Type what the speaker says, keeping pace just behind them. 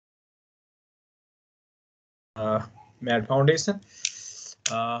Mat foundation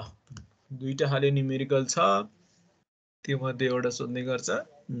दुईटा खाले numerical छ त्यो मध्ये एउटा सोध्ने गर्छ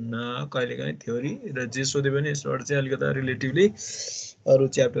कहिलेकाहीँ थ्योरी र जे सोधे पनि यसबाट चाहिँ अलिकति रिलेटिभली अरु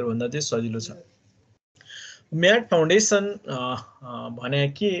च्याप्टर भन्दा चाहिँ सजिलो छ म्याट फाउन्डेसन भने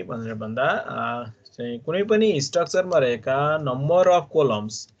के भनेर भन्दा चाहिँ कुनै पनि स्ट्रक्चरमा रहेका number of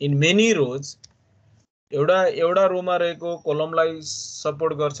coulombs in many रोज एउटा रोमा रहेको कोलमलाई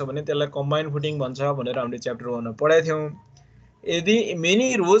सपोर्ट गर्छ भने त्यसलाई कम्बाइन फुटिङ भन्छ भनेर हामीले च्याप्टर 1 मा पढाएको थियौं यदि मेनी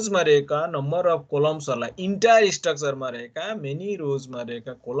रोजमा रहेका नम्बर अफ कोलम्सहरुलाई इन्टायर स्ट्रक्चरमा रहेका मेनी रोजमा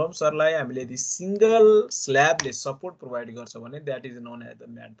रहेका कोलम्सहरुलाई हामीले यदि सिंगल स्ल्याबले सपोर्ट प्रोवाइड गर्छ भने that is known as the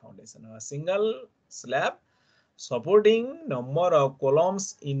mat foundation single slab supporting number of coulombs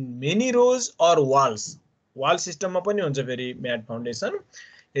in many rose or Waals wall सिस्टममा पनि हुन्छ फेरि म्याट फाउन्डेसन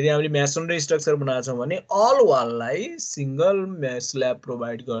यदि हामीले मेसनरी स्ट्रक्चर बनाएको छौं भने अल वाललाई सिंगल स्ल्याब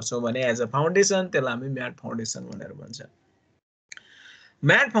प्रोवाइड गर्छौं भने एज अ फाउन्डेसन त्यसलाई हामी म्याट फाउन्डेसन भनेर भन्छ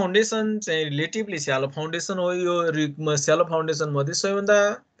म्याट फाउन्डेसन चाहिँ रिलेटिभली स्यालो फाउन्डेसन हो यो स्यालो फाउन्डेसन मध्ये सबैभन्दा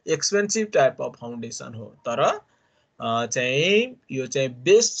एक्सपेन्सिभ टाइप अफ फाउन्डेसन हो तर चाहिँ यो चाहिँ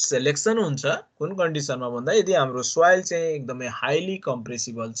बेस्ट सिलेक्सन हुन्छ कुन कन्डिसनमा भन्दा यदि हाम्रो सोइल चाहिँ एकदमै हाईली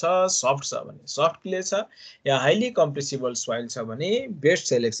कम्प्रेसिबल छ सफ्ट छ भने सफ्ट क्ले छ या हाईली कम्प्रेसिबल सोइल छ भने बेस्ट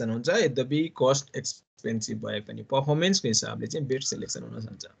सिलेक्सन हुन्छ यद्यपि कस्ट एक्सपेन्सिभ भए पनि परफर्मेन्सको हिसाबले चाहिँ बेस्ट सिलेक्सन हुन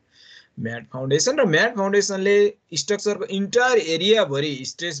सक्छ म्याट फाउन्डेसन र म्याट फाउन्डेसनले स्ट्रक्चरको इन्टायर एरिया भरि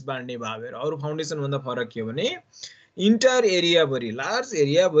स्ट्रेस बाँड्ने भएर अरु फाउन्डेसन भन्दा फरक के भने इन्टायर एरिया भरि लार्ज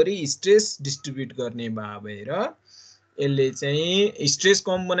एरिया भरि स्ट्रेस डिस्ट्रिब्युट गर्ने भएर यसले चाहिँ स्ट्रेस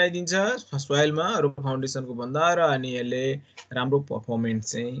कम बनाइदिन्छ सोइलमा अरु फाउन्डेसनको भन्दा र अनि यसले राम्रो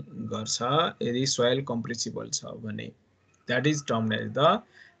परफर्मेन्स चाहिँ गर्छ यदि सोइल कम्प्रेसिबल छ भने that is termed as the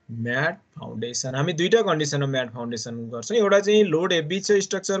mat foundation हामी दुईटा कन्डिसनमा म्याट फाउन्डेसन गर्छौं एउटा चाहिँ लोड हेभी छ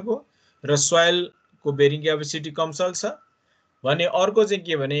स्ट्रक्चरको र सोइल को बेरिङ क्यापेसिटी कम छ भने अर्को चाहिँ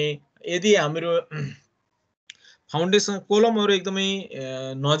के भने यदि हाम्रो फाउन्डेसन कोलमहरु एकदमै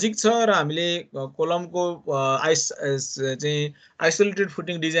नजिक छ र हामीले कोलमको चाहिँ आइसोलेटेड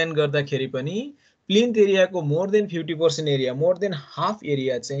फुटिङ डिजाइन गर्दाखेरि पनि प्लिन्थ एरियाको more than 50% area more than half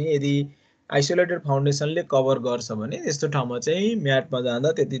area चाहिँ यदि आइसोलेटेड फाउन्डेसनले कभर गर्छ भने यस्तो ठाउँमा चाहिँ म्याटमा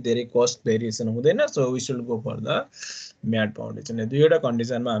जाँदा त्यति धेरै कस्ट भेरिएसन हुँदैन so we should go for the mat foundation दुईवटा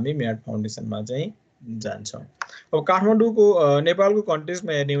कन्डिसनमा हामी म्याट फाउन्डेसनमा चाहिँ जान्छौं अब काठमाडौँको नेपालको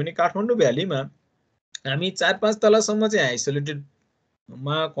कन्टेक्स्टमा हेर्ने भने काठमाडौँ भ्यालीमा हामी 4-5 तलासम्म चाहिँ आइसोलेटेड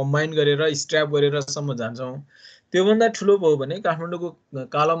मा कम्बाइन गरेर स्ट्र्याप गरेर सम्म जान्छौं त्यो भन्दा ठुलो भयो भने काठमाडौँको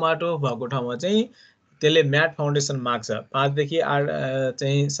कालो माटो भएको ठाउँमा चाहिँ त्यसले म्याट फाउन्डेसन माग्छ 5 देखि 8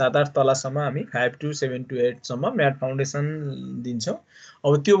 चाहिँ 7-8 तलासम्म हामी 5 to 7 to 8 सम्म म्याट फाउन्डेसन दिन्छौं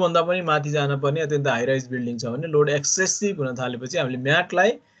अब त्यो भन्दा पनि माथि जान पर्ने अत्यन्त हाई राइज बिल्डिङ छ भने लोड एक्सेसिभ हुन थालेपछि हामीले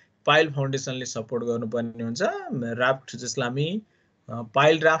म्याटलाई पाइल फाउन्डेसनले सपोर्ट गर्नुपर्ने हुन्छ राफ्ट जसलाई हामी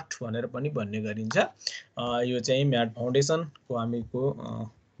पाइल राफ्ट भनेर पनि भन्ने गरिन्छ यो चाहिँ म्याट फाउन्डेसनको हामीको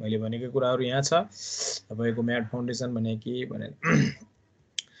मैले भनेको कुराहरु यहाँ छ तपाईको म्याट फाउन्डेसन भने के भने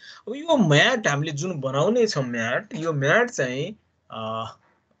अब यो म्याट हामीले जुन बनाउने छौं म्याट यो म्याट चाहिँ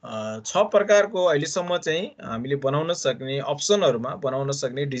 6 प्रकारको अहिलेसम्म चाहिँ हामीले बनाउन सक्ने अप्सनहरुमा बनाउन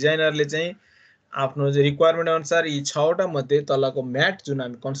सक्ने डिजाइनरले चाहिँ आफ्नो रिक्वायरमेन्ट अनुसार यी 6 वटा मध्ये तलको म्याट जुन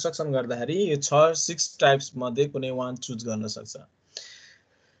हामी कन्स्ट्रक्सन गर्दाखेरि यो 6 टाइप्स मध्ये कुनै वान चुज गर्न सक्छ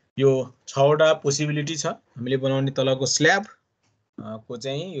यो 6 वटा पोसिबिलिटी छ हामीले बनाउने तलको स्ल्याब को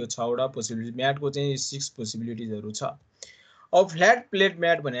चाहिँ यो 6 वटा पोसिबिलिटी म्याटको चाहिँ 6 पोसिबिलिटीजहरु छ अब फ्ल्याट प्लेट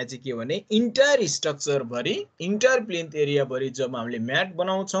म्याट भने चाहिँ के भने इन्टायर स्ट्रक्चर भरि इन्टायर प्लिन्थ एरिया भरि जब हामीले म्याट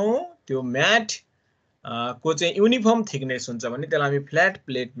बनाउँछौं त्यो म्याट को चाहिँ युनिफर्म थिकनेस हुन्छ भने त्यसलाई हामी फ्ल्याट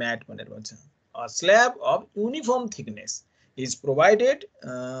प्लेट म्याट भनेर भन्छौं a slab of uniform thickness is provided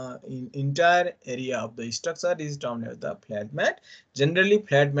in entire area of the structure is termed as the flat mat generally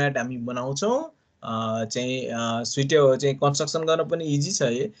flat mat हामी बनाउँछौं चाहिँ सुटेबल चाहिँ कन्स्ट्रक्सन गर्न पनि इजी छ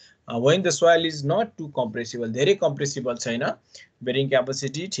when the soil is not too compressible धेरै compressible छैन bearing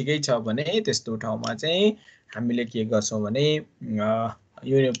capacity ठिकै छ भने त्यस्तो ठाउँमा चाहिँ हामीले के गर्छौं भने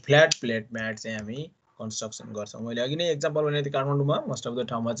यो फ्ल्याट प्लेट म्याट चाहिँ हामी कन्स्ट्रक्सन गर्छौं मैले अघि नै एक्जाम्पल भने काठमाडौँमा मोस्ट अफ द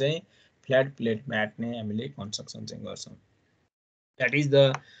ठाउँमा चाहिँ फ्ल्याट प्लेट म्याट नै हामीले कन्स्ट्रक्सन चाहिँ गर्छौं that is the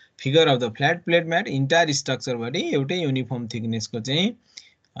figure of the flat plate mat entire structure भरि एउटै युनिफर्म थिकनेस को चाहिँ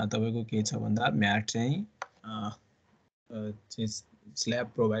तपाईको के छ भन्दा म्याट चाहिँ स्ल्याब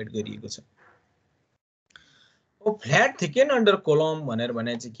प्रोवाइड गरिएको छ अब फ्ल्याट थिकन अन्डर कोलम भनेर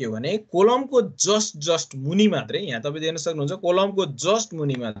भने चाहिँ के हो भने कोलमको जस्ट मुनि मात्रै यहाँ तपाईले देख्न सक्नुहुन्छ कोलमको जस्ट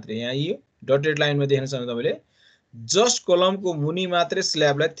मुनि मात्रै यहाँ यो डटेड लाइनमा देख्न सक्नुहुन्छ तपाईले जस्ट कोलमको मुनि मात्रै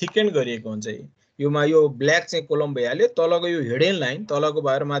स्ल्याबलाई थिकन गरिएको हुन्छ योमा यो ब्ल्याक चाहिँ कोलम भइहाल्यो तलको यो हिडन लाइन तलको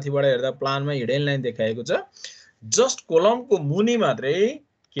भएर माथिबाट हेर्दा प्लानमा हिडन लाइन देखाएको छ जस्ट कोलमको मुनि मात्रै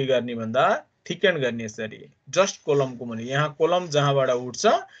के गर्ने भन्दा थिकन गर्ने यसरी जस्ट कोलमको मुनि यहाँ कोलम जहाँबाट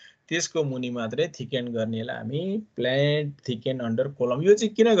उठ्छ त्यसको मुनि मात्रै थिकन गर्नेलाई हामी प्लेन थिकन अन्डर कोलम यो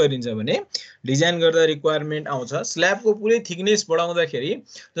चाहिँ किन गरिन्छ भने डिजाइन गर्दा रिक्वायरमेन्ट आउँछ स्ल्याबको पुरै थिकनेस बढाउँदाखेरि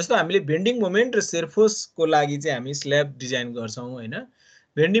जस्तो हामीले बेन्डिङ मोमेन्ट र शेयर फोर्सको लागि चाहिँ हामी स्ल्याब डिजाइन गर्छौं हैन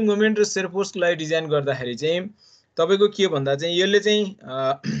बेन्डिङ मोमेन्ट र शेयर फोर्सको लागि डिजाइन गर्दाखेरि चाहिँ तपाईको के भन्दा चाहिँ यसले चाहिँ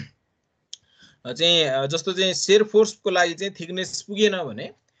जस्तो चाहिँ शेयर फोर्सको लागि चाहिँ थिकनेस पुगेन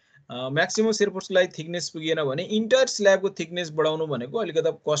भने म्याक्सिमम शेयर फोर्सको लागि थिकनेस पुगेन भने इन्टायर स्ल्याबको थिकनेस बढाउनु भनेको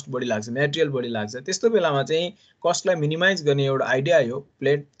अलिकति कस्ट बढी लाग्छ मटेरियल बढी लाग्छ त्यस्तो बेलामा चाहिँ कस्टलाई मिनिमाइज गर्ने एउटा आइडिया हो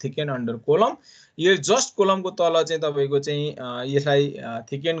प्लेट थिकन अन्डर कोलम यो जस्ट कोलमको तल चाहिँ तपाईको चाहिँ यसलाई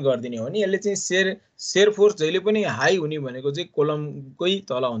थिकन गर्दिने हो नि यसले चाहिँ शेयर फोर्स जहिले पनि हाई हुने भनेको चाहिँ कोलमकै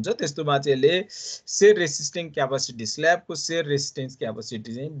तल हुन्छ त्यस्तोमा चाहिँ यसले share resisting capacity स्ल्याबको share resistance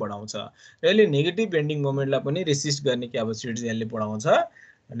capacity चाहिँ बढाउँछ र यसले नेगेटिभ बेन्डिङ मोमेन्टलाई पनि रेसिस्ट गर्ने क्यापासिटी चाहिँ यसले बढाउँछ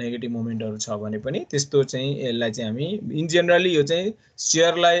नेगेटिभ मोमेन्टहरु छ भने पनि त्यस्तो चाहिँ यसलाई चाहिँ हामी इन जनरली यो चाहिँ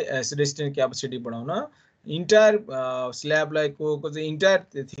शियरलाई रेसिस्टेन्स क्यापासिटी बढाउन इन्टायर स्ल्याबलाई को चाहिँ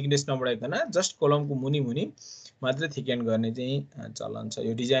इन्टायर थिकनेस नबढाइकन जस्ट कोलमको मुनि मात्र थिकन गर्ने चाहिँ चलन छ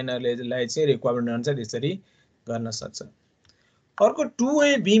यो डिजाइनरले चाहिँ रिक्वायरमेन्ट अनुसार यसरी गर्न सक्छ अर्को to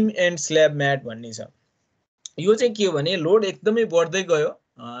way beam and slab mat भन्ने छ यो चाहिँ के हो भने लोड एकदमै बढ्दै गयो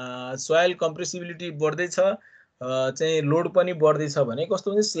सोइल कम्प्रेसिबिलिटी बढ्दै छ चाहिँ लोड पनि बढ्दै छ भने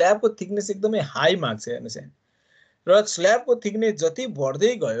कस्तो हुन्छ स्ल्याबको थिकनेस एकदमै हाई माग्छ हेर्नुस् र स्ल्याबको थिकनेस जति बढ्दै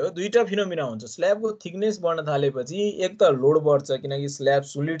गयो दुईटा फिनोमिना हुन्छ स्ल्याबको थिकनेस बढ्न थालेपछि एक त लोड बढ्छ किनकि स्ल्याब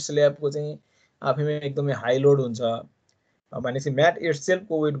सोलिड स्ल्याबको चाहिँ आफैमा एकदमै हाई लोड हुन्छ भनेपछि म्याट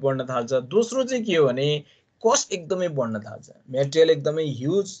इटसेल्फको वेट बढ्न थाल्छ दोस्रो चाहिँ के हो भने कस्ट एकदमै बढ्न थाल्छ मटेरियल एकदमै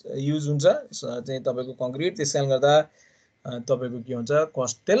युज हुन्छ चाहिँ तपाईको कंक्रिट त्यसैले गर्दा तपाईको के हुन्छ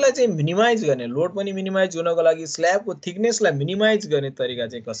कस्ट त्यसलाई चाहिँ मिनिमाइज गर्ने लोड पनि मिनिमाइज हुनको लागि स्ल्याबको थिकनेसलाई मिनिमाइज गर्ने तरिका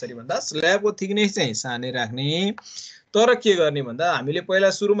चाहिँ कसरी भन्दा स्ल्याबको थिकनेस चाहिँ सानै राख्ने तर के गर्ने भन्दा हामीले पहिला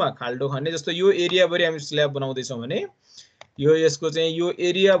सुरुमा खाल्डो खन्ने जस्तो यो एरिया भरि हामी स्ल्याब बनाउँदै छौं भने यो यसको चाहिँ यो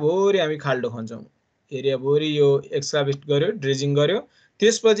एरिया भरि हामी खाल्डो खन्छौं एरिया भरि यो एक्सकाभेट गर्यो ड्रेजिङ गर्यो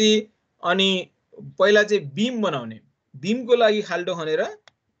त्यसपछि अनि पहिला चाहिँ बीम बनाउने बीमको लागि खाल्डो खनेर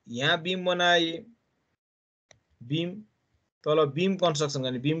यहाँ बीम बनाए बीम तल बीम कन्स्ट्रक्सन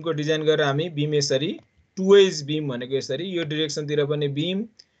गर्ने बीमको डिजाइन गरेर हामी बीम यसरी टु वेज बीम भनेको यसरी यो डाइरेक्सनतिर पनि बीम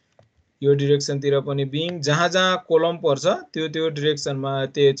यो डाइरेक्सनतिर पनि बीम जहाँ जहाँ कोलम पर्छ त्यो डाइरेक्सनमा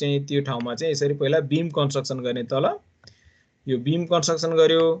त्यो ठाउँमा चाहिँ यसरी पहिला बीम कन्स्ट्रक्सन गर्ने तल यो बीम कन्स्ट्रक्सन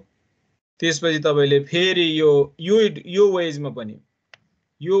गर्यो त्यसपछि तपाईले फेरि यो वेजमा पनि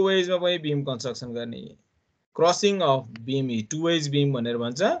बीम कन्स्ट्रक्सन गर्ने crossing of beam to wage beam भनेर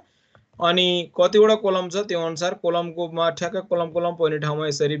भन्छ अनि कतिवटा कोलम छ त्यो अनुसार कोलमकोमा ठ्याक्क कोलम पर्ने ठाउँमा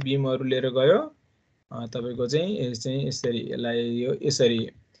यसरी बीमहरु लिएर गयो तपाईको चाहिँ यसरी यसलाई यो यसरी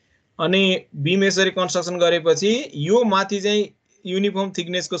अनि बीम यसरी कन्स्ट्रक्सन गरेपछि यो माथि चाहिँ युनिफर्म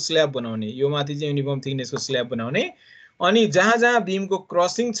थिकनेसको स्ल्याब बनाउने यो माथि चाहिँ युनिफर्म थिकनेसको स्ल्याब बनाउने अनि जहाँ जहाँ बीमको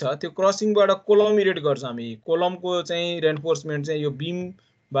क्रसिङ छ त्यो क्रसिङबाट कोलम इरेट गर्छ हामी कोलमको चाहिँ रेन्फोर्समेन्ट चाहिँ यो बीम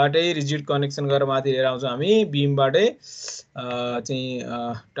बाटै रिजिड कनेक्सन गरेर माथि लिएर आउँछौं हामी बीमबाटै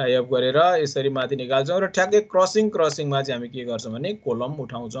चाहिँ टाइ अप गरेर यसरी माथि निकाल्छौं र ठ्याक्कै क्रसिङमा चाहिँ हामी के गर्छौं भने कोलम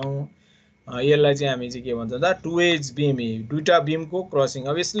उठाउँछौं यसलाई चाहिँ हामी चाहिँ के भन्छ भन्दा टु वेज बीम दुईटा बीमको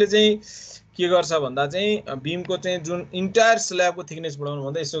क्रसिङ अब यसले चाहिँ के गर्छ भन्दा चाहिँ बीमको चाहिँ जुन इन्टायर स्ल्याबको थिकनेस बढाउनु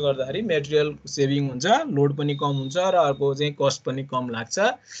भन्दा यसो गर्दाखेरि मटेरियल सेभिङ हुन्छ लोड पनि कम हुन्छ र अर्को चाहिँ कस्ट पनि कम लाग्छ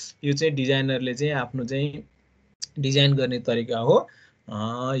यो चाहिँ डिजाइनरले चाहिँ आफ्नो चाहिँ डिजाइन गर्ने तरिका हो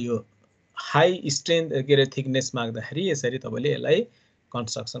यो हाई स्ट्रेन्थ के रे थिकनेस माग्दाखेरि यसरी तपाईले यसलाई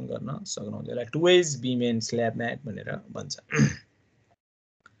कन्स्ट्रक्सन गर्न सक्नुहुन्छ यसलाई to wage beam and slab mat भनेर भन्छ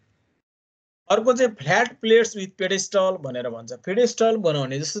अर्को चाहिँ फ्ल्याट प्लेट्स विथ पेडेस्टल भनेर भन्छ पेडेस्टल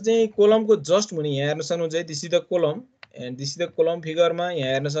बनाउने जस्तो चाहिँ कोलमको जस्ट मुनि यहाँ हेर्न सक्नुहुन्छ है this is the kolam and this is the kolam फिगरमा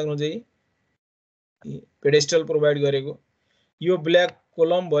यहाँ हेर्न सक्नुहुन्छ है पेडेस्टल प्रोवाइड गरेको यो ब्ल्याक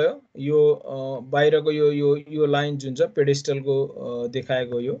कोलम भयो यो बाहिरको यो लाइन जुन छ पेडेस्टलको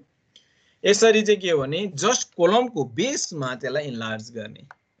देखाएको यो यसरी चाहिँ के हो भने जस्ट कोलमको बेसमा त्यसलाई इन्लार्ज गर्ने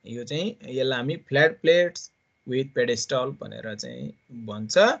यो चाहिँ यसलाई हामी फ्ल्याट प्लेट्स विथ पेडेस्टल भनेर चाहिँ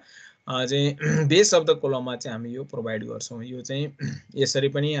भन्छ चाहिँ बेस अफ द कोलममा चाहिँ हामी यो प्रोवाइड गर्छौं यो चाहिँ यसरी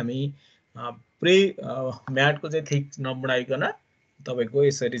पनि हामी प्री म्याटको चाहिँ थिक नबढाइकन तपाईको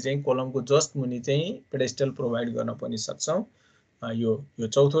यसरी चाहिँ कोलमको जस्ट मुनि चाहिँ पेडेस्टल प्रोवाइड गर्न पनि सक्छौं यो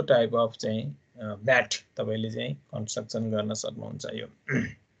चौथो टाइप अफ चाहिँ म्याट तपाईले चाहिँ कन्स्ट्रक्सन गर्न सक्नुहुन्छ यो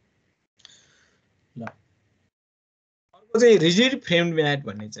ल चाहिँ रिजिड फ्रेम्ड म्याट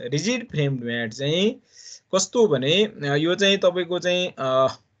भन्ने छ। रिजिड फ्रेम्ड म्याट चाहिँ कस्तो भने यो चाहिँ तपाईको चाहिँ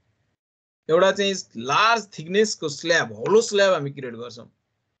एउटा चाहिँ लार्ज थिकनेसको स्ल्याब, होलो स्ल्याब हामी क्रिएट गर्छौं।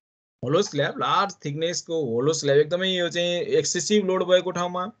 होलो स्ल्याब, लार्ज थिकनेसको होलो स्ल्याब, एकदमै यो चाहिँ एक्सेसिभ लोड भएको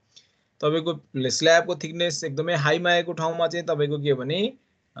ठाउँमा तपाईको स्ल्याबको थिकनेस एकदमै हाईमा आएको ठाउँमा चाहिँ तपाईको के भने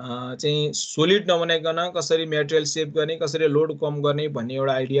चाहिँ सोलिड नबनाइकन कसरी मेटेरियल सेभ गर्ने, कसरी लोड कम गर्ने भन्ने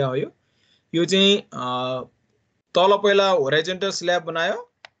एउटा आइडिया हो। यो चाहिँ तल पहिला होराइजन्टल स्ल्याब बनायो,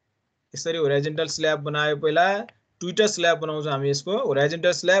 यसरी होराइजन्टल स्ल्याब बनायो, पहिला ट्विटर स्ल्याब बनाउँछौँ हामी यसको,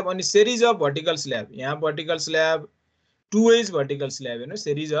 होराइजन्टल स्ल्याब अनि सिरिज अफ भर्टिकल स्ल्याब। यहाँ vertical slab, to as vertical slab हेर्नु,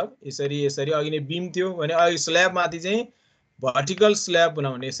 सिरिज अफ यसरी यसरी अघि नै बीम थियो भने अहिले स्ल्याब माथि चाहिँ भर्टिकल स्ल्याब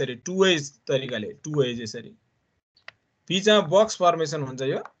बनाउने यसरी टु एज तरिकाले, टु एज यसरी बीचमा बक्स फर्मेसन हुन्छ।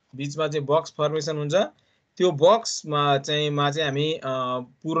 यो बीचमा चाहिँ बक्स फर्मेसन हुन्छ। त्यो बक्समा चाहिँ हामी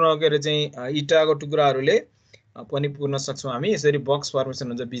पूर्ण के अरे चाहिँ इटाको टुक्राहरूले पनि पूर्ण सक्छौँ हामी। यसरी बक्स फर्मेसन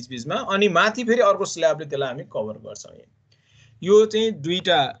हुन्छ बीच बीचमा, अनि माथि फेरि अर्को स्ल्याबले त्यसलाई हामी कभर गर्छौँ। यो चाहिँ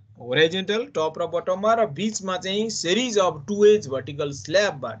दुईटा होराइजन्टल टप र बटममा, र बीचमा चाहिँ series of to as vertical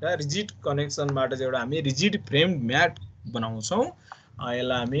स्ल्याबबाट rigid कनेक्सनबाट चाहिँ एउटा हामी रिजिड फ्रेम्ड म्याट बनाउँछौँ।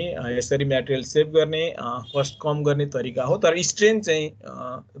 यसलाई हामी यसरी मेटेरियल सेभ गर्ने, कस्ट कम गर्ने तरिका हो। तर स्ट्रेन्थ चाहिँ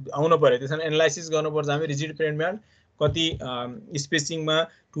आउनु पर्यो, त्यसमा एनालाइसिस गर्नुपर्छ हामी। रिजिड फ्रेम्ड म्याट कति स्पेसिङमा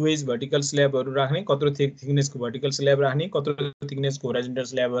टु एज भर्टिकल स्ल्याबहरू राख्ने, कत्रो थिकनेसको भर्टिकल स्ल्याब राख्ने, कत्रो थिकनेसको होराइजन्टल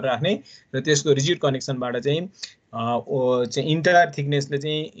स्ल्याबहरू राख्ने, र त्यसको रिजिड कनेक्सनबाट चाहिँ इन्टायर थिकनेसले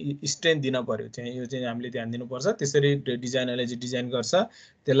चाहिँ स्ट्रेन्थ दिन पर्यो चाहिँ, यो चाहिँ हामीले ध्यान दिनुपर्छ। त्यसरी डिजाइनरले चाहिँ डिजाइन गर्छ,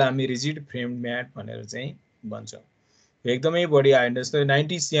 त्यसलाई हामी रिजिड फ्रेम्ड म्याट भनेर चाहिँ भन्छौँ। एकदमै बढी आयो जस्तो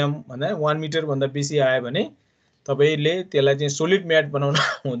 90 cm भन्दा 1 मिटर भन्दा बेसी आयो भने तपाईले त्यसलाई चाहिँ सोलिड म्याट बनाउन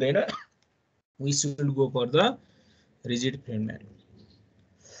हुँदैन। We should go for the rigid frame mat.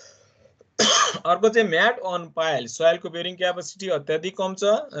 अर्को चाहिँ mat on pile, सोइलको bearing capacity अत्याधिक कम छ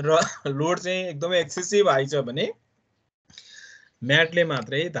र लोड चाहिँ एकदमै एक्सेसिभ हाई छ भने म्याटले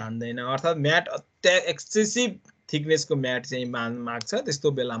मात्रै धान्दैन, अर्थात् म्याट एक्सेसिभ थिकनेसको म्याट चाहिँ माग्छ।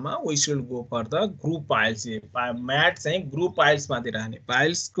 त्यस्तो बेलामा we should go for the group piles. Mat चाहिँ ग्रुप पाइल्स माथि राख्ने,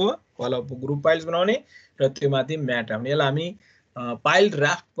 पाइल्सको कलप ग्रुप पाइल्स बनाउने र त्यो माथि म्याट राख्ने। यसलाई हामी पाइल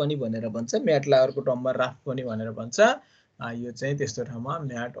राफ्ट पनि भनेर भन्छ, म्याटलाई अर्को टर्ममा राफ्ट पनि भनेर भन्छ। यो चाहिँ त्यस्तो ठाउँमा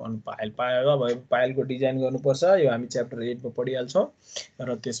म्याट अन पाइल, पाइलको डिजाइन गर्नुपर्छ। यो हामी च्याप्टर 8 मा पढिहाल्छौँ।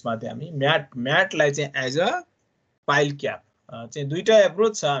 र त्यसमाथि हामी म्याटलाई चाहिँ एज अ पाइल क्याप चाहिँ दुईटा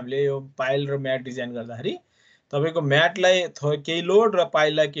एप्रोच छ हामीले यो पाइल र म्याट डिजाइन गर्दाखेरि। तपाईको म्याटलाई केही लोड र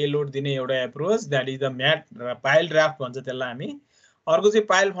पाइललाई केही लोड दिने एउटा approach, that is the mat pile draft भन्छ त्यसलाई हामी। अर्को चाहिँ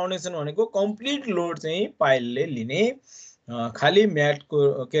पाइल फाउन्डेसन भनेको कम्प्लिट लोड चाहिँ पाइलले लिने, खाली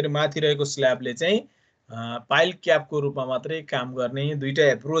म्याटको के अरे माथि रहेको स्ल्याबले चाहिँ पाइल क्यापको रूपमा मात्रै काम गर्ने। दुईटा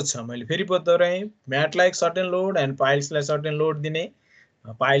एप्रोच छ। मैले फेरि दोहोऱ्याएँ, म्याटलाई certain load and पाइल्सलाई certain load दिने।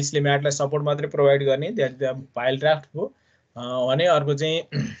 पाइल्सले म्याटलाई सपोर्ट मात्रै प्रोभाइड गर्ने, द्याट द पाइल ड्राफ्ट हो भने। अर्को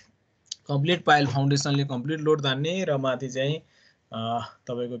चाहिँ कम्प्लिट पाइल फाउन्डेसनले कम्प्लिट लोड धान्ने र माथि चाहिँ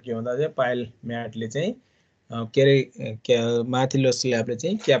तपाईको के भन्दा चाहिँ पाइल म्याटले चाहिँ के अरे माथिल्लो स्ल्याबले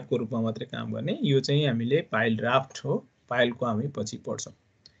चाहिँ क्यापको रूपमा मात्रै काम गर्ने। यो चाहिँ हामीले पाइल ड्राफ्ट हो, पाइलको हामी पछि पढ्छौँ।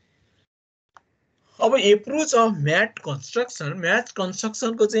 अब approach of mat construction, mat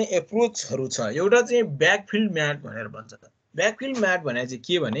कन्स्ट्रक्सनको चाहिँ एप्रोचहरू छ। एउटा चाहिँ ब्याकफिल्ड म्याट भनेर भन्छ। ब्याकफिल्ड म्याट भने चाहिँ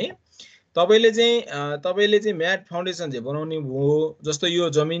के भने तपाईले चाहिँ म्याट फाउन्डेसन चाहिँ बनाउने भयो। जस्तो यो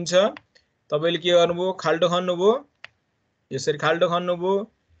जमिन छ, तपाईले के गर्नुभयो, खाल्डो खन्नुभयो, यसरी खाल्डो खन्नुभयो,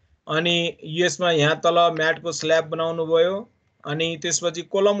 अनि यसमा यहाँ तल म्याटको स्ल्याब बनाउनु भयो, अनि त्यसपछि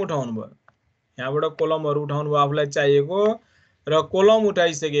कोलम उठाउनु भयो। यहाँबाट कोलमहरू उठाउनु भयो आफूलाई चाहिएको, र कोलम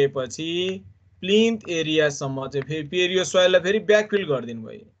उठाइसकेपछि प्लिन्थ एरियासम्म चाहिँ फेरि यो सोइललाई फेरि ब्याकफिल गरिदिनु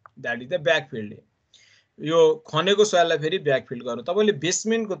भयो। That is the backfield. यो खनेको सोइललाई फेरि ब्याकफिल गर्नु। तपाईले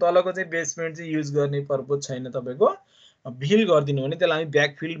बेसमेन्टको तलको चाहिँ बेसमेन्ट चाहिँ युज गर्ने पर्पज छैन, तपाईको फिल गरिदिनु भने त्यसलाई हामी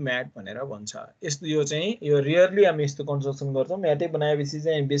ब्याकफिल्ड म्याट भनेर भन्छ। यस्तो यो चाहिँ यो रियरली हामी यस्तो कन्स्ट्रक्सन गर्छौँ। म्याटै बनाएपछि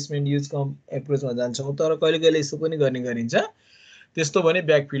चाहिँ बेसमेन्ट युजको एप्रोचमा जान्छौँ, तर कहिले कहिले यस्तो पनि गर्ने गरिन्छ। त्यस्तो भने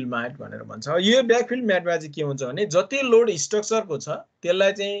ब्याकफिल्ड म्याट भनेर भन्छ। यो ब्याकफिल्ड म्याटमा चाहिँ के हुन्छ भने जति लोड स्ट्रक्चरको छ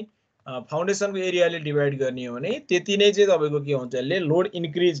त्यसलाई चाहिँ फाउन्डेसनको एरियाले डिभाइड गर्ने हो भने त्यति नै चाहिँ तपाईको के हुन्छ, यसले लोड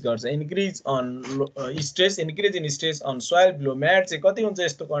इन्क्रिज गर्छ। Increase on stress, increase in stress on soil below mat चाहिँ कति हुन्छ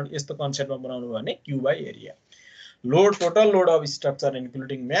यस्तो कन्सेप्टमा बनाउनु भयो भने Q by area, load total load of structure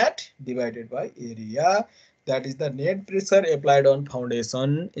including mat divided by area, that is the net pressure applied on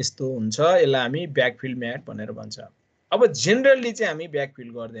foundation. यस्तो हुन्छ, यसलाई हामी ब्याकफिल्ड म्याट भनेर भन्छ। अब जेनरली चाहिँ हामी ब्याकफिल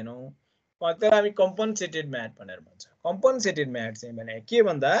गर्दैनौँ, त्यसलाई हामी कम्पनसेटेड म्याट भनेर भन्छ। कम्पनसेटेड म्याट चाहिँ भने के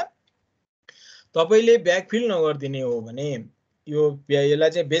भन्दा तपाईले ब्याकफिल नगरिदिने हो भने यो यसलाई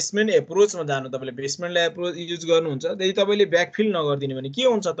चाहिँ बेसमेन्ट एप्रोचमा जानु तपाईले बेसमेन्टलाई एप्रोच युज गर्नुहुन्छ त्यही तपाईले ब्याकफिल नगर्दिनु भने के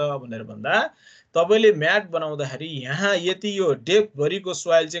हुन्छ त भनेर भन्दा तपाईले म्याट बनाउँदाखेरि यहाँ यति यो डेप्थ भरिको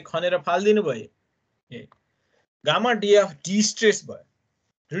सोइल चाहिँ खनेर फाल्दिनु भयो गामा डीएफ डिस्ट्रेस भयो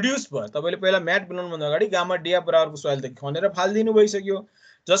रिड्युस भयो तपाईले पहिला म्याट बनाउनु भन्दा अगाडि गामा डीएफ बराबरको सोइल त खनेर फाल्दिनु भइसक्यो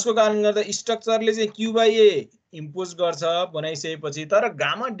जसको कारण गर्दा स्ट्रक्चरले चाहिँ Q/A इम्पोज गर्छ बनाइसकेपछि तर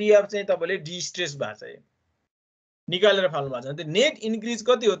गामा डीएफ चाहिँ तपाईले डिस्ट्रेस भएको छ निकालेर फाल्नु भएको छ नेट इन्क्रिज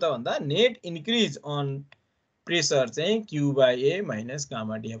कति हो त भन्दा नेट इन्क्रिज अन प्रेसर चाहिँ Q/A माइनस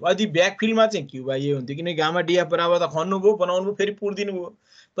गामा डीएफ यदि ब्याकफिलमा चाहिँ Q/A हुन्थ्यो किन गामा डीएफ बराबर त खन्नु भयो बनाउनु भयो फेरि पुर्दिनु भयो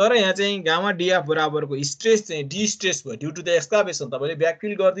तर यहाँ चाहिँ गामा डीएफ बराबरको स्ट्रेस चाहिँ डिस्ट्रेस भयो ड्यू टु द एक्सकाभेसन तपाईले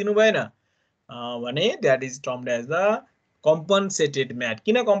ब्याकफिल गर्दिनु भएन भने that is termed as the compensated mat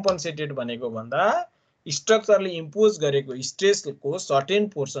किन कम्पनसेटेड भनेको भन्दा स्ट्रक्चरले इम्पोज गरेको स्ट्रेसको सर्टेन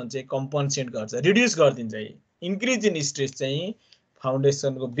पोर्सन चाहिँ कम्पनसेट गर्छ रिड्युस गरिदिन्छ इन्क्रिज इन स्ट्रेस चाहिँ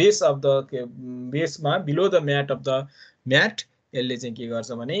फाउन्डेसनको base of the बेसमा below the mat of the mat यसले चाहिँ के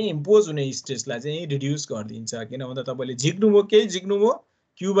गर्छ भने इम्पोज हुने स्ट्रेसलाई चाहिँ रिड्युस गरिदिन्छ किन भन्दा तपाईले झिक्नुभयो केही झिक्नुभयो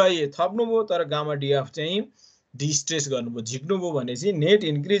Q/A थप्नुभयो तर गामा डीएफ चाहिँ डिस्ट्रेस गर्नुभयो झिक्नुभयो भनेपछि नेट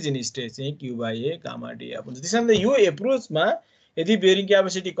इन्क्रिज इन स्ट्रेस चाहिँ Q/A गामा डीएफ हुन्छ त्यसैले यो एप्रोचमा यदि बेरिङ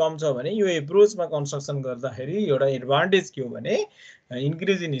क्यापेसिटी कम छ भने यो एप्रोचमा कन्स्ट्रक्सन गर्दाखेरि एउटा एडभान्टेज के हो भने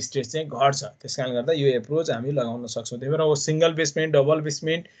इन्क्रिज इन स्ट्रेस चाहिँ घट्छ त्यसकारण गर्दा यो एप्रोच हामी लगाउन सक्छौं त्यही भएर सिंगल बेसमेन्ट डबल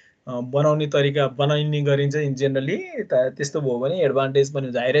बेसमेन्ट बनाउने तरिका बनाइने गरिन्छ इन जनरली त्यस्तो भयो भने एडभान्टेज पनि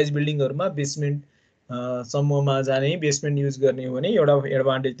हुन्छ हाई राइज बिल्डिङहरुमा बेसमेन्ट सम्ममा जाने बेसमेन्ट युज गर्ने हो भने एउटा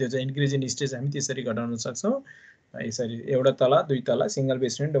एडभान्टेज त्यो चाहिँ इन्क्रिज इन स्ट्रेस हामी त्यसरी घटाउन सक्छौं यसरी एउटा तला दुई तला सिंगल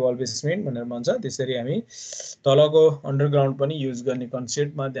बेसमेन्ट डबल बेसमेन्ट भनेर भन्छ त्यसरी हामी तलको अन्डरग्राउन्ड पनि युज गर्ने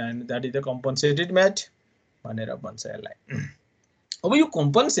कन्सेप्टमा that is the compensated mat भनेर भन्छ यसलाई अब यो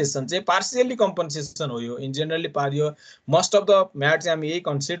कम्पनसेसन चाहिँ पार्शियली कम्पनसेसन हो यो इन जनरली पारियो मोस्ट अफ द म्याट चाहिँ हामी यही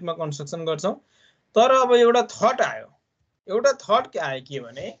कन्सेप्टमा कन्स्ट्रक्सन गर्छौं तर अब एउटा थट के आयो के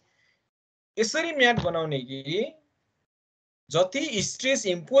भने यसरी म्याट बनाउने कि जति स्ट्रेस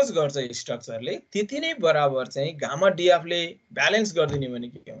इम्पोज गर्छ स्ट्रक्चरले त्यति नै बराबर चाहिँ गामा डीएफ ले ब्यालेन्स गर्दिने भने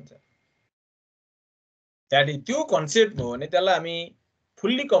के हुन्छ दैट इज त्यो कन्सेप्ट हो भने त्यसलाई हामी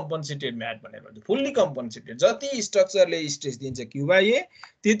फुल्ली कम्पनसेटेड म्याट भनेर भन्छौं फुल्ली कम्पनसेटेड जति स्ट्रक्चरले स्ट्रेस दिन्छ Q/A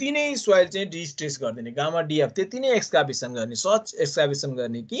त्यति नै सोइल चाहिँ डिस्ट्रेस गर्दिने गामा डीएफ त्यति नै एक्सकाभेसन गर्ने सच एक्सकाभेसन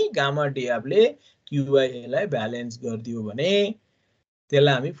गर्ने कि गामा डीएफ ले Q/A लाई ब्यालेन्स गर्दियो भने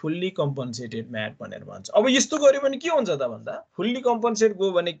त्यसलाई हामी फुल्ली कम्पनसेटेड म्याट भनेर भन्छ अब यस्तो गर्यो भने के हुन्छ त भन्दा फुल्ली कम्पनसेट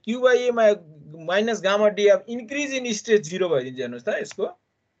गयो भने Q/A मा minus gamma DF increase in stress 0 भइदिन्छ हेर्नुस् त यसको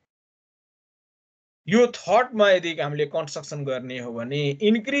यो थटमा यदि हामीले कन्स्ट्रक्सन गर्ने हो भने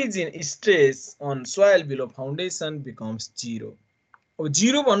increase in stress on soil below foundation becomes 0 अब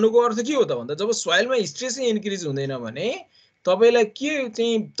 0 भन्नुको अर्थ के हो त भन्दा जब सोइलमा स्ट्रेस इन्क्रिज हुँदैन भने तपाईलाई के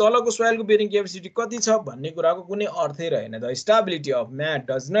चाहिँ तलको सोइलको बेरिङ क्यापेसिटी कति छ भन्ने कुराको कुनै अर्थै रहेन the stability of mat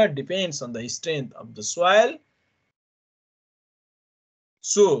does not depends on the strength of the soil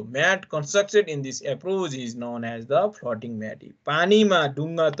so mat constructed in this approach is known as the floating mat पानीमा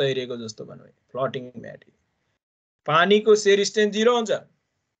डुङ्गा तैरेको जस्तो भन्नु फ्लोटिङ म्याट पानीको शेयर स्ट्रेन्थ 0 हुन्छ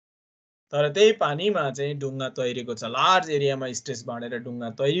तर त्यही पानीमा चाहिँ डुङ्गा तैरेको छ लार्ज एरियामा स्ट्रेस बाँडेर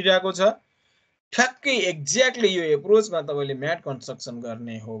डुङ्गा तैरिरहेको छ ठ्याक्कै एक्ज्याक्टली यो एप्रोचमा तपाईले म्याट कन्स्ट्रक्सन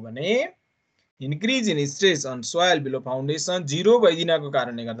गर्ने हो भने increase in stress on soil below foundation 0 भइदिनको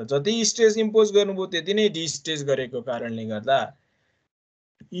कारणले गर्दा जति स्ट्रेस इम्पोज गर्नुभयो त्यति नै डिस्ट्रेस गरेको कारणले गर्दा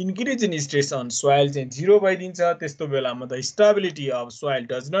increase in stress on soil चाहिँ 0 भइदिन्छ त्यस्तो बेलामा the stability of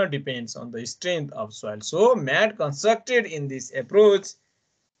soil does not depends on the strength of soil so mat constructed in this approach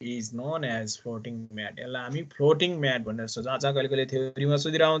is known as floating mat यसलाई हामी फ्लोटिङ म्याट भनेर जहाँ कहिले थ्योरीमा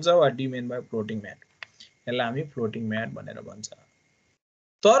सोधिरा हुन्छ what do you mean by floating mat यसलाई हामी floating mat भनेर भन्छ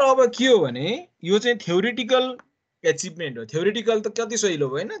तर अब के हो भने यो चाहिँ थ्योरेटिकल एचिभमेन्ट हो थ्योरेटिकल त कति सजिलो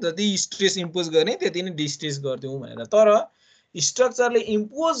हो हैन जति स्ट्रेस इम्पोज गर्ने त्यति नै डिस्ट्रेस गर्दियौ भनेर तर स्ट्रक्चरले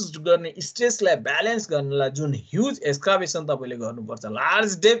इम्पोज गर्ने स्ट्रेसलाई ब्यालेन्स गर्नलाई जुन ह्युज एक्सकाभेसन तपाईले गर्नुपर्छ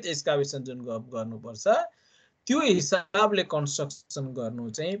लार्ज डेप्थ एक्सकाभेसन जुन गर्नुपर्छ त्यो हिसाबले कन्स्ट्रक्सन गर्नु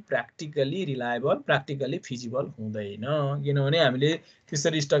चाहिँ प्र्याक्टिकली रिलायबल प्र्याक्टिकली फिजिबल हुँदैन किनभने हामीले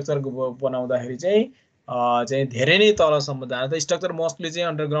त्यसरी स्ट्रक्चर बनाउँदाखेरि चाहिँ धेरै नै तलसम्म जाँदा स्ट्रक्चर मोस्टली चाहिँ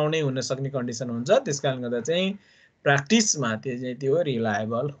अन्डरग्राउन्ड नै हुन सक्ने कन्डिसन हुन्छ त्यसकारण गर्दा चाहिँ प्र्याक्टिसमा त्यो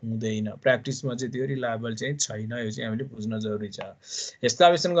रिलायबल हुँदैन प्र्याक्टिसमा चाहिँ त्यो रिलायबल चाहिँ छैन यो चाहिँ हामीले बुझ्न जरुरी छ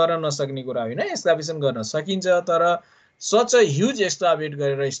एक्सकाभेसन गर्न नसक्ने कुरा होइन एक्सकाभेसन गर्न सकिन्छ तर सच अ ह्युज एक्सकाभेट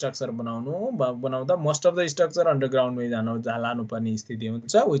गरेर स्ट्रक्चर बनाउँदा मोस्ट अफ द स्ट्रक्चर अन्डरग्राउन्डमै लानुपर्ने स्थिति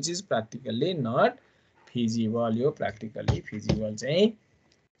हुन्छ which is practically not feasible यो प्र्याक्टिकली फिजिबल चाहिँ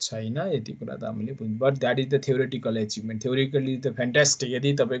छैन यति कुरा त हामीले बुझ्यौं but that is the theoretical achievement theoretically त फ्यान्टास्टिक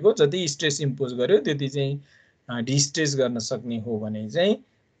यदि तपाईको जति स्ट्रेस इम्पोज गर्यो त्यति चाहिँ डिस्ट्रेस गर्न सक्ने हो भने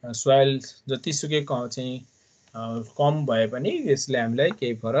चाहिँ सोइल जतिसुकै चाहिँ कम भए पनि यसले हामीलाई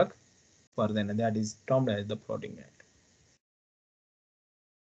केही फरक पर्दैन that is termed as the floating mat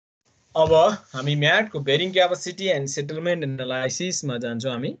अब हामी म्याटको बेरिङ क्यापेसिटी एन्ड सेटलमेन्ट एनालाइसिसमा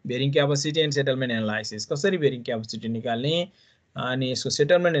जान्छौँ हामी bearing capacity and settlement analysis कसरी बेरिङ क्यापेसिटी निकाल्ने अनि यसको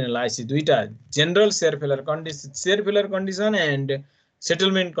सेटलमेन्ट एनालाइसिस दुईटा general share failure condition and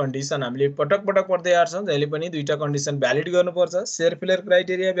settlement condition हामीले पटक पटक पढ्दै आएको छौँ जहिले पनि दुईटा कन्डिसन भ्यालिड गर्नुपर्छ शेयर फेलर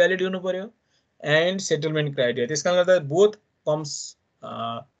क्राइटेरिया भ्यालिड हुनु पर्यो एन्ड सेटलमेन्ट क्राइटेरिया त्यसकारणले गर्दा both comes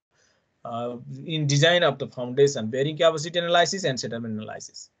in design of the foundation bearing capacity analysis and settlement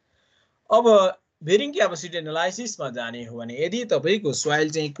analysis अब बेरिङ क्यापेसिटी एनालाइसिसमा जाने हो भने यदि तपाईको सोइल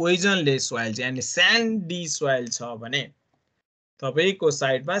चाहिँ कोइजनलेस सोइल चाहिँ यानी स्यान्डी सोइल छ भने तपाईको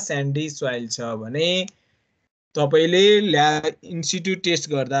साइडमा स्यान्डी सोइल छ भने तपाईले इन्स्टिट्युट टेस्ट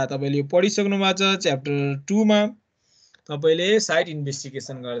गर्दा तपाईले पढिसक्नु भएको छ च्याप्टर 2 मा तपाईले साइट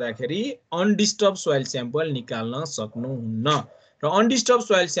इन्भेस्टिगेसन गर्दाखेरि अनडिस्टर्ब सोइल स्याम्पल निकाल्न सक्नुहुन्न र अनडिस्टर्ब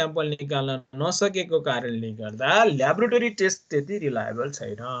सोइल स्याम्पल निकाल्न नसकेको कारणले गर्दा ल्याबोरेटरी टेस्ट त्यति रिलायबल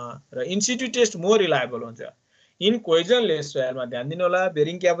छैन र इन्स्टिट्युट टेस्ट मोर रिलायबल हुन्छ इन कोइजनलेस सोइलमा ध्यान दिनु होला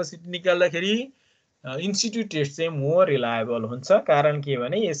बेरिङ क्यापेसिटी निकाल्दाखेरि इन्स्टिट्युट टेस्ट चाहिँ मोर रिलायबल हुन्छ कारण के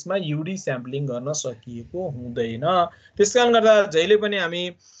भने यसमा युडी स्याम्पलिङ गर्न सकिएको हुँदैन त्यसकारण गर्दा जहिले पनि हामी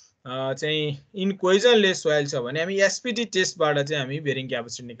चाहिँ इन कोइजनलेस सोइल छ भने हामी एसपीटी टेस्टबाट चाहिँ हामी बेरिङ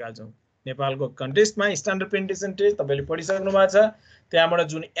क्यापेसिटी निकाल्छौं नेपालको कन्टेस्टमा स्ट्यान्डर्ड पेनिट्रेसन टेस्ट तपाईले पढिसक्नु भएको छ त्यहाँबाट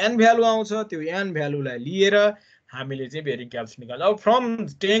जुन एन भ्यालु आउँछ त्यो एन भ्यालुलाई लिएर हामीले चाहिँ बेरिङ क्यापेसिटी निकाल्छौं अब फ्रम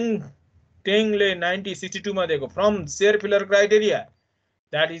टेङले 1962 मा दिएको from share failure criteria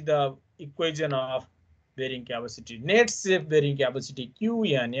that is the equation of bearing capacity net safe bearing capacity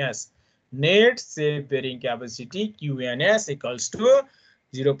QNS net safe bearing capacity QNS equals to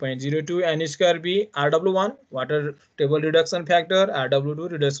 0.02 n square b RW1 water table reduction factor RW2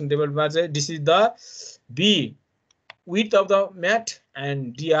 reduction table factor this is the b width of the mat and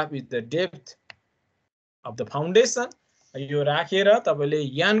df is the depth of the foundation यो राखेर तपाईले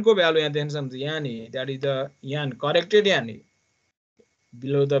यान को value यहाँ देख्न सक्नुहुन्छ यान that is the यान करेक्टेड यान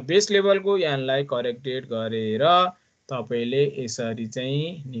बिलो द बेस लेभल को यानलाई करेक्टेड गरेर तपाईले यसरी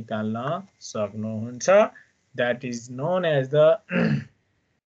चाहिँ निकाल्न सक्नुहुन्छ that is known as the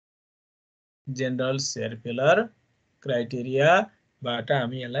general share failure criteria बाट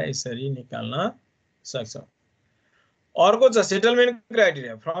हामी यसलाई यसरी निकाल्न सक्छौं अर्को छ settlement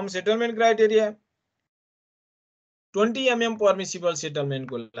criteria from settlement criteria 20 mm permissible settlement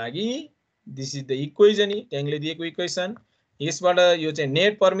को लागि दिस इज द इक्वेसन टेङले दिएको इक्वेसन यसबाट यो चाहिँ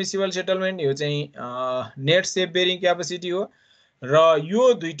नेट पर्मिसिबल सेटलमेन्ट यो चाहिँ नेट सेफ बेरिङ क्यापेसिटी हो र यो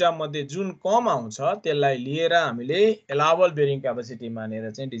दुईटा मध्ये जुन कम आउँछ त्यसलाई लिएर हामीले एलाउबल बेरिङ क्यापेसिटी मानेर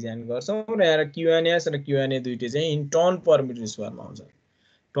चाहिँ डिजाइन गर्छौं र यहाँ QNS र QNA दुईटै चाहिँ इन टन पर मिटर स्क्वायरमा आउँछ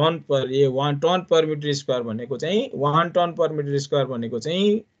टन पर 1 टन पर मिटर स्क्वायर भनेको चाहिँ 1 टन पर मिटर स्क्वायर भनेको चाहिँ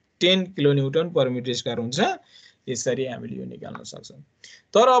 10 किलोन्युटन पर मिटर स्क्वायर हुन्छ यसरी हामीले यो निकाल्न सक्छौं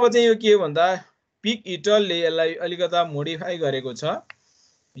तर अब चाहिँ यो के भन्दा पिक इटलले यसलाई अलिकता मोडिफाई गरेको छ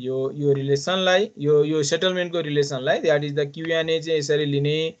यो रिलेसनलाई यो सेटलमेन्ट को रिलेसनलाई दैट इज द QNA चाहिँ यसरी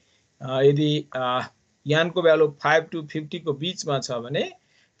लिने यदि यानको भ्यालु 5 to 50 को बीचमा छ भने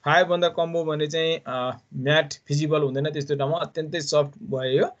 5 भन्दा कम हो भने चाहिँ म्याट फिजिबल हुँदैन त्यस्तो ठाउँमा अत्यन्तै सफ्ट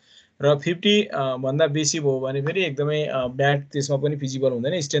भयो र 50 भन्दा बेसी भयो भने फेरि एकदमै म्याट त्यसमा पनि फिजिबल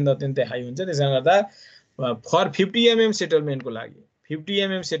हुँदैन स्ट्रेन्थ अत्यन्तै हाई हुन्छ त्यसैले गर्दा फर 50 mm सेटलमेन्ट को लागि 50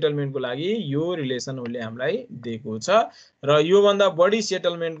 mm सेटलमेन्ट को लागि यो रिलेसन उले हामीलाई दिएको छ र यो भन्दा बढी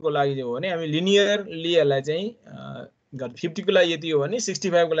सेटलमेन्ट को लागि हो भने हामी लिनियरली यसलाई चाहिँ 50 को लागि यति हो भने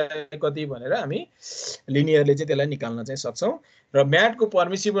 65 को लागि कति भनेर हामी लिनियरली चाहिँ त्यसलाई निकाल्न चाहिँ सक्छौं र म्याट को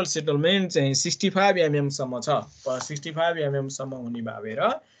पर्मिसिबल सेटलमेन्ट चाहिँ 65 mm सम्म छ 65 mm सम्म हुने भएर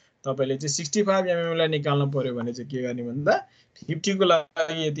तपाईले चाहिँ 65 mm लाई निकाल्न पर्यो भने चाहिँ के गर्ने भन्दा 50 को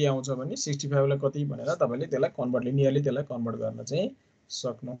लागि यति आउँछ भने 65 लाई कति भनेर तपाईले त्यसलाई कन्भर्ट लिनियरली त्यसलाई कन्भर्ट गर्न चाहिँ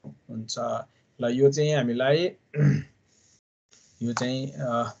सक्नुहुन्छ ल यो चाहिँ हामीलाई यो चाहिँ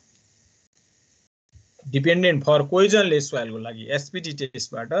डिपेन्डेन्ट फर कोइजनलेस सोइल को लागि एसपीटी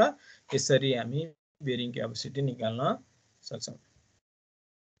टेस्टबाट यसरी हामी बेरिङ क्यापेसिटी निकाल्न सक्छौं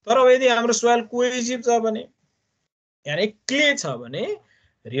तर यदि हाम्रो सोइल कोहेसिभ छ भने यानी क्ले छ भने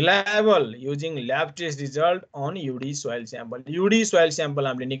reliable using lab test result on UD soil sample UD soil sample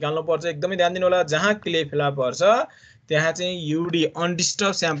हामीले निकाल्नु पर्छ एकदमै ध्यान दिनु होला जहाँ क्ले फेला पर्छ त्यहाँ चाहिँ UD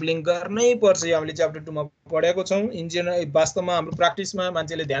अनडिस्टर्ब स्याम्पलिङ गर्नै पर्छ यो हामीले च्याप्टर 2 मा पढेको छौं इन जनरल वास्तवमा हाम्रो प्र्याक्टिसमा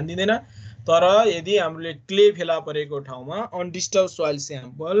मान्छेले ध्यान दिदैन तर यदि हामीले क्ले फेला परेको ठाउँमा अनडिस्टर्ब सोइल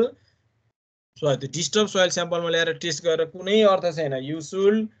स्याम्पल त्यो डिस्टर्ब सोइल स्याम्पलमा ल्याएर टेस्ट गरेर कुनै अर्थ छैन। You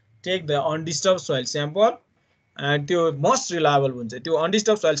should take the undisturbed soil sample and त्यो मोस्ट रिलायबल हुन्छ। त्यो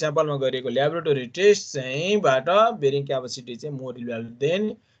अनडिस्टर्ब सोइल स्याम्पलमा गरिएको ल्याबोरेटरी टेस्ट चाहिँ बाट बेरिङ क्यापेसिटी चाहिँ more reliable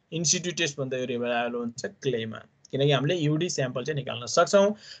then institute test भन्दा यो रिलायबल हुन्छ क्लेमा, किनकि हामीले युडी स्याम्पल चाहिँ निकाल्न सक्छौँ।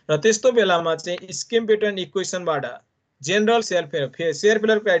 र त्यस्तो बेलामा चाहिँ scam pattern इक्वेसनबाट general share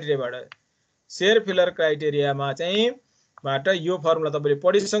filler क्राइटेरियाबाट share filler क्राइटेरियामा चाहिँ बाट यो फर्मुला तपाईले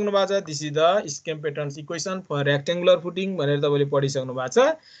पढिसक्नु भएको छ। This is the scam patterns equation for rectangular footing भनेर तपाईले पढिसक्नु भएको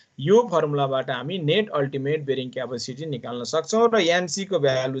छ। यो फर्मुलाबाट हामी नेट अल्टिमेट बेरिङ क्यापेसिटी निकाल्न सक्छौँ र एनसी को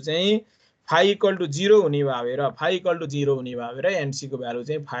भ्यालु चाहिँ फाइ इक्वल टु 0 हुने भएर एनसी को भ्यालु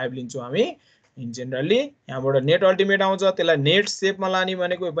चाहिँ 5 लिन्छौँ हामी इन जेनरली। यहाँबाट नेट अल्टिमेट आउँछ, त्यसलाई नेट सेपमा लाने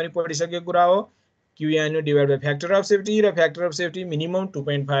भनेको यो पनि पढिसकेको कुरा हो। क्युएनयू divide by factor of safety र फ्याक्टर अफ सेफ्टी मिनिमम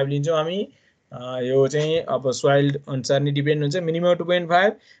 2.5 लिन्छौँ हामी। यो चाहिँ अब सोइल अनुसार नि डिपेन्ड हुन्छ, मिनिमम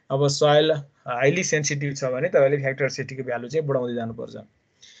 2.5। अब सोइल हाइली सेन्सिटिभ छ भने तपाईले फ्याक्टर अफ सेफ्टीको भ्यालु चाहिँ बढाउँदै जानुपर्छ।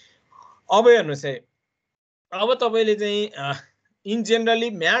 अब हेर्नुस् है, अब तपाईले चाहिँ इन जेनरली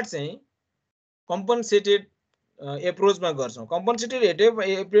म्याट चाहिँ कम्पनसेटेड एप्रोचमा गर्छौँ। कम्पनसेटेड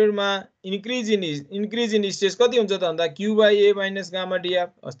एप्रोचमा इन्क्रिज इन स्ट्रेस कति हुन्छ त भन्दा Q/A माइनस गामा डिएफ।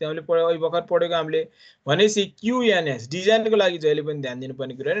 अस्ति हामीले भर्खर पढेको हामीले भनेपछि QNS डिजाइनको लागि जहिले पनि ध्यान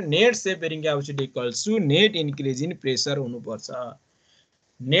दिनुपर्ने कुरा हो। Net shape bearing capacity equals to net increase in pressure हुनुपर्छ।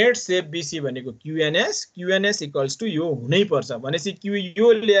 नेट सेप BC भनेको QNS इक्वल्स टु यो हुनै पर्छ। भनेपछि Q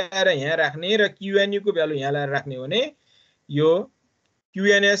यो ल्याएर यहाँ राख्ने र QNU को भ्यालु यहाँ ल्याएर राख्ने हो भने यो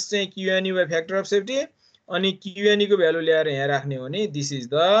QNS चाहिँ QNU by factor of safety अनि QNE को भ्यालु ल्याएर यहाँ राख्ने हो भने this is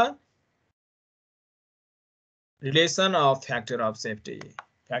the relation of factor of safety.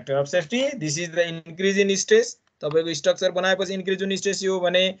 Factor of safety this is the increase in stress. तपाईको स्ट्रक्चर बनाएपछि इन्क्रिज इन स्ट्रेस यो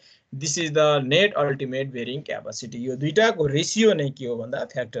भने this is the net ultimate bearing capacity. यो दुईटाको रेशियो नै के हो भन्दा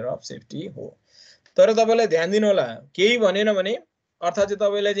फ्याक्टर अफ सेफ्टी हो। तर तपाईलाई ध्यान दिनु होला, केही भनेन भने अर्थात् चाहिँ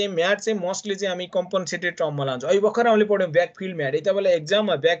तपाईलाई चाहिँ म्याट चाहिँ मोस्टली चाहिँ हामी कम्पनसेटेड टर्ममा लान्छौँ। अहिले भर्खर हामीले पढ्यौँ ब्याकफिल्ड म्याट। यही तपाईलाई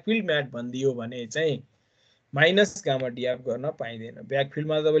एक्जाममा ब्याकफिल्ड म्याट भनिदियो भने चाहिँ माइनस गामा डिएफ गर्न पाइँदैन।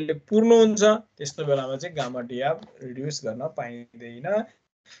 ब्याकफिल्डमा तपाईले पुर्नुहुन्छ, त्यस्तो बेलामा चाहिँ गामा डिएफ रिड्युस गर्न पाइँदैन।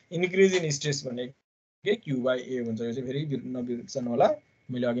 इन्क्रिज इन स्ट्रेस भनेको Q/A हुन्छ। यो चाहिँ फेरि नबिर्सनु होला,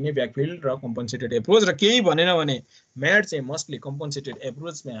 मैले अघि नै ब्याकफिल्ड र कम्पनसेटेड एप्रोच र केही भनेन भने म्याट चाहिँ मोस्टली कम्पनसेटेड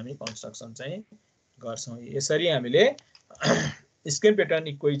एप्रोचमा हामी कन्स्ट्रक्सन चाहिँ गर्छौँ। यसरी हामीले स्केम प्याटर्न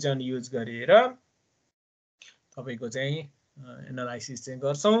इक्वेसन युज गरेर तपाईको चाहिँ एनालाइसिस चाहिँ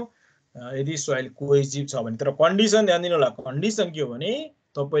गर्छौँ यदि सोइल कोहेसिभ छ भने। तर कन्डिसन ध्यान दिनु होला, कन्डिसन के हो भने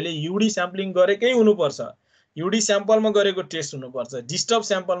तपाईले युडी स्याम्पलिङ गरेकै हुनुपर्छ। युडी स्याम्पलमा गरेको टेस्ट हुनुपर्छ। डिस्टर्ब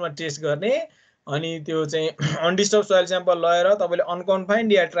स्याम्पलमा टेस्ट गर्ने अनि त्यो चाहिँ अनडिस्टर्ब सोइल स्याम्पल लगेर तपाईले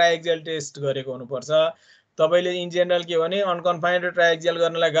अनकन्फाइन्ड या ट्राइएक्सियल टेस्ट गरेको हुनुपर्छ। तपाईले इन जेनरल के भने अनकन्फाइन्ड र ट्राइएक्सियल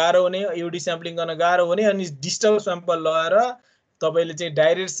गर्नलाई गाह्रो हुने, युडी स्याम्पलिङ गर्न गाह्रो हुने, अनि डिस्टर्ब स्याम्पल लगेर तपाईले चाहिँ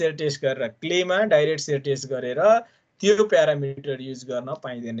डाइरेक्ट सेल टेस्ट गरेर क्लेमा डाइरेक्ट सेल टेस्ट गरेर त्यो प्यारामिटर युज गर्न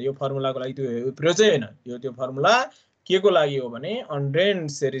पाइँदैन। यो फर्मुलाको लागि त्यो प्रयोग चाहिँ हैन। यो त्यो फर्मुला के को लागि हो भने अनड्रेन्ड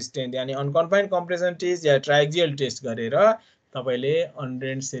सेल स्ट्रेन्थ यानी अनकन्फाइन्ड कम्प्रेसन टेस्ट या ट्राइएक्सियल टेस्ट गरेर तपाईले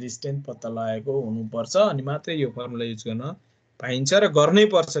अनड्रेन्ड सेल स्ट्रेन्थ पत्ता लगाएको हुनुपर्छ अनि मात्रै यो फर्मुला युज गर्न पाइन्छ र गर्नै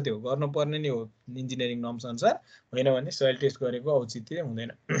पर्छ। त्यो गर्नुपर्ने नै हो इन्जिनियरिङ नर्म्स अनुसार, होइन भने सोइल टेस्ट गरेको औचित्य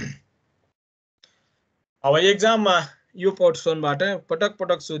हुँदैन। अब एक्जाममा यो पोर्सनबाट पटक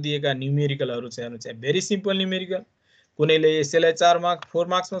पटक सोधिएका न्युमेरिकलहरु चाहिँ हेर्नु चाहिँ भेरी सिम्पल न्युमेरिकल। कुनैले यसैलाई 4 मार्क्स 4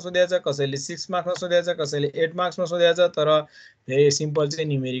 मार्क्समा सोधेको छ, कसैले 6 मार्क्समा सोधेको छ, कसैले 8 मार्क्समा सोधेको छ। तर भेरी सिम्पल चाहिँ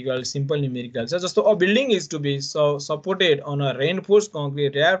न्युमेरिकल सिम्पल न्युमेरिकल छ। जस्तो a building is to be supported on a reinforce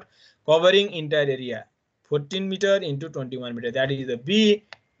concrete raft covering entire area 14 metre into 21 metre, that is the be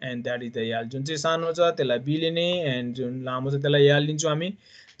and that is the याल। जुन चाहिँ सानो छ त्यसलाई बी लिने एन्ड जुन लामो छ त्यसलाई याल लिन्छौँ हामी।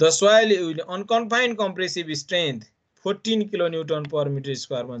 The soil अनकन्फाइन्ड compressive strength 14 किलोन्युटन per metre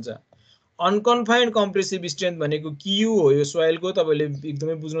square भन्छ। अनकन्फाइन्ड कम्प्रेसिभ स्ट्रेन्थ भनेको क्यू हो। यो सोइलको तपाईले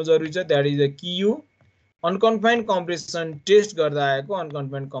एकदमै बुझ्नु जरुरी छ। That is the Q. अनकन्फाइन्ड compression test गर्दा आएको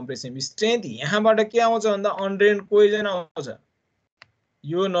अनकन्फाइन्ड कम्प्रेसिभ स्ट्रेन्थ। यहाँबाट के आउँछ भन्दा अनड्रेन्ड कोहेजन आउँछ।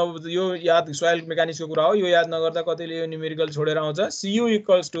 यो याद सोइल मेकानिक्सको कुरा हो। यो याद नगर्दा कतिले यो न्युमेरिकल छोडेर आउँछ। CU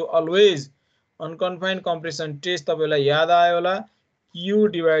equals to always अनकन्फाइन्ड compression test तपाईलाई याद आयो होला, Q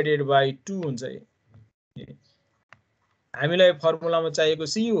डिवाइडेड बाइ 2 हुन्छ। हामीलाई फर्मुलामा चाहिएको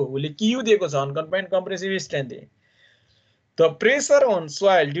CU हो, उसले Q दिएको छ अनकन्फाइन्ड compressive strength. The pressure on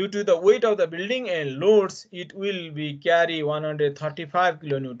soil due to the weight of the building and loads it will be carry 135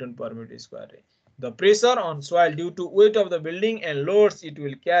 kilonewton per meter square. The pressure on soil due to weight of the building and loads it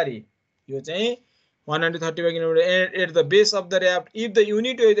will carry, यो चाहिँ 135 kN at the base of the raft if the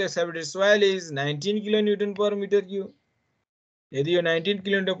unit weight excavated soil is 19 kilonewton per meter cube. यदि यो 19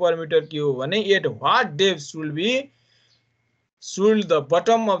 kilonewton per meter cube भने at what depth should the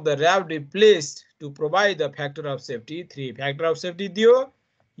bottom of the raft be placed to provide the factor of safety 3. Factor of safety दियो,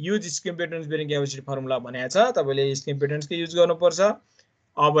 use scheme patterns bearing capacity formula भनेको छ, तपाईले scheme patterns को use गर्नुपर्छ.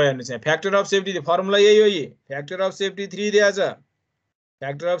 अब हेर्नुस् यहाँ factor of safety फर्मुला यही हो, यही factor of safety 3 दिएको छ.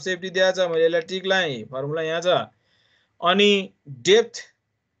 Factor of safety दिएको छ, मैले यसलाई टिक लाएँ, फर्मुला यहाँ छ. अनि depth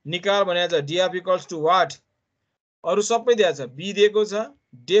निकाल भनेको छ, df equals to what, अरु सबै दिएको छ. b दिएको छ,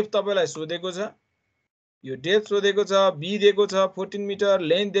 depth तपाईलाई सोधेको छ, यो depth सोधेको छ, b दिएको छ 14 मिटर,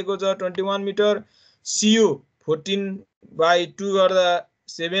 लेन्थ दिएको छ 21 मिटर, cu 14/2 गर्दा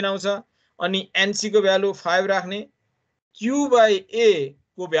 7 आउँछ. अनि nc को भ्यालु 5 राख्ने, q/a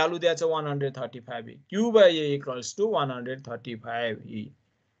को भ्यालु दिएको छ 135. q/a equals to 135.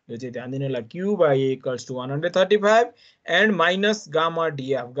 यो चाहिँ ध्यान दिनु होला, q/a equals to 135 and minus gamma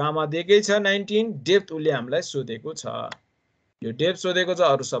df. Gamma दिएकै छ 19, डेप्थ उले हामीलाई सोधेको छ. यो डेप्थ सोधेको छ,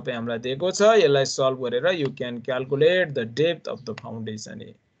 अरु सबै हामीलाई दिएको छ. यसलाई सल्भ गरेर you can calculate the depth of the foundation.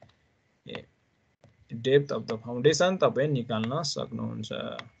 depth of the foundation तपाई निकाल्न सक्नुहुन्छ.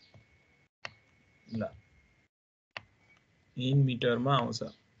 ल इन मिटर मा आउँछ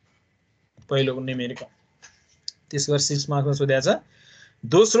पहिलो न्यूमेरिकल. त्यसको 6 मार्क्समा सोधेको छ.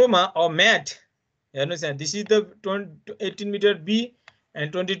 दोस्रोमा अ म्याट, हेर्नुस् यहाँ, this is the 18 metre be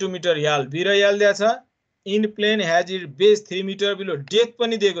and 22 metre याल. बी र याल दिएको छ. In plain has it base 3 metre below. Depth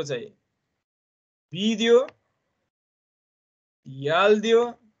पनि दिएको छ. बी दियो, याल दियो,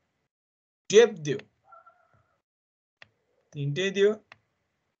 डेप्थ दियो, तीनटै दियो.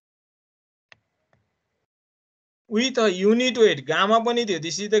 With a unit weight, gamma पनि दियो.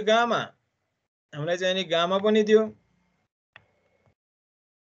 दिस इज द गामा, हामीलाई चाहिने गामा पनि दियो.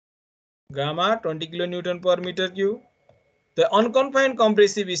 Gamma 20 kilonewton per meter cube. The unconfined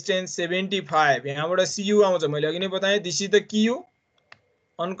compressive strength 75. यहाँबाट cu आउँछ, मैले अघि नै बताएँ. This is the q.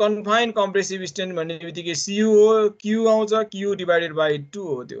 अनकन्फाइन्ड compressive strength भन्ने बित्तिकै cu हो, q आउँछ, q डिवाइडेड बाइ 2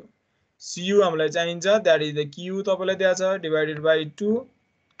 हो. त्यो cu हामीलाई चाहिन्छ, दैट इज द q तपाईलाई दिएको छ, divided by 2.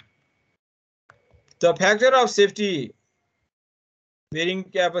 The factor of safety bearing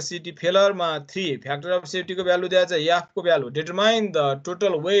capacity failure मा 3. फ्याक्टर अफ सेफ्टी को भ्यालु दिएको छ, f को value. Determine the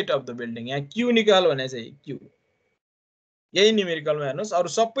total weight of the building. यहाँ q निकाल भने चाहिँ q. यही न्यूमेरिकलमा हेर्नुस्, अरु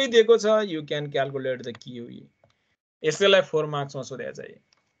सबै दिएको छ. You can calculate the q. यसैलाई 4 मार्क्समा सोधेको छ.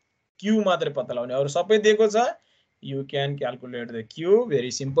 q मात्र पत्ता लगाउने, अरु सबै दिएको छ. You can calculate the q.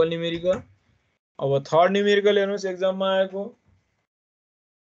 Very simple numerical. अब थर्ड न्यूमेरिकल हेर्नुस्, एक्जाममा आएको.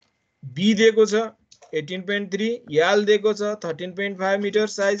 b दिएको छ 18.3, याल दिएको छ 13.5 metre,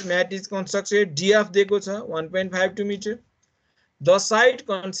 size mat is constructed, df दिएको छ 1.52 metre. The site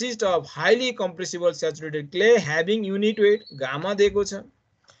consists of highly compressible saturated clay having unit weight, gamma दिएको छ,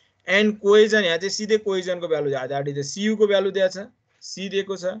 and cohesion. यहाँ चाहिँ सिधै cohesion को भ्यालु दिएको छ, दैट इज cu को भ्यालु दिएको छ, c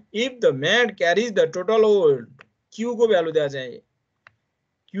दिएको छ. If the mat carries the total load, q को भ्यालु दिएको छ,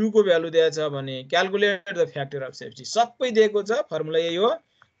 q को भ्यालु दिएको छ भने calculate the factor of safety. सबै दिएको छ, फर्मुला यही हो.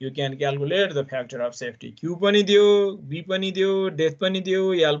 You can calculate the factor of safety. Q पनि दियो, B पनि दियो, डेप्थ पनि दियो,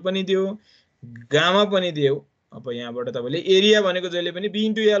 याल पनि दियो, गामा पनि दियो. अब यहाँबाट तपाईले एरिया भनेको जहिले पनि b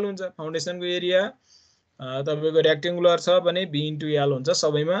इन्टु याल हुन्छ. फाउन्डेसनको एरिया तपाईको रेक्टेंगुलर छ भने b इन्टु याल हुन्छ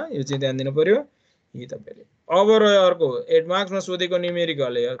सबैमा. यो चाहिँ ध्यान दिनु पर्यो. यी तपाईले अब रह्यो अर्को 8 मार्क्समा सोधेको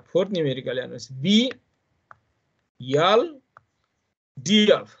न्यूमेरिकल, फोर्थ न्यूमेरिकल हेर्नुस्. b याल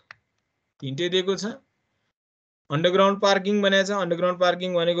df तीनटै दिएको छ. अंडरग्राउंड पार्किङ भनेको छ. अंडरग्राउंड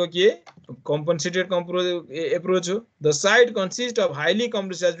पार्किङ भनेको के, कम्पनसेटेड एप्रोच हो. The site consist of highly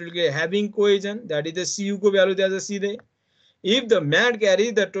compressed having cohesion, that is the cu को भ्यालु दिएको छ सिधै. If the mat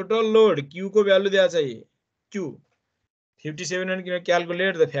carry the total load, q को भ्यालु दिएको छ q 5700 किन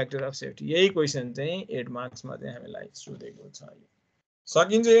calculate the factor of safety. यही क्वेशन चाहिँ 8 मार्क्समा चाहिँ हामीलाई सोधेको छ.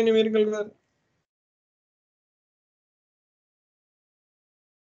 सकिन्छ यो न्यूमेरिकल गर्न.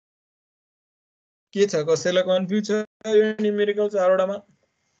 के छ, कसैलाई कन्फ्युज छ यो न्यूमेरिकल चारवटामा?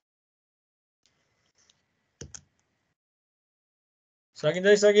 सकिन्छ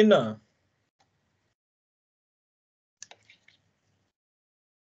कि सकिन्न?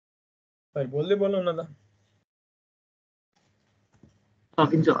 भाइ बोल्दै बोल्नु न त.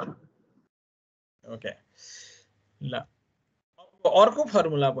 सकिन्छ होला. ओके ल. अब अर्को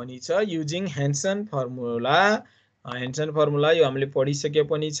फर्मुला पनि छ, using Hansen formula. Hansen formula यो हामीले पढिसके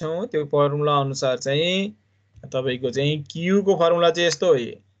पनि छौं. त्यो फर्मुला अनुसार चाहिँ तपाईको चाहिँ q को फर्मुला चाहिँ यस्तो हो.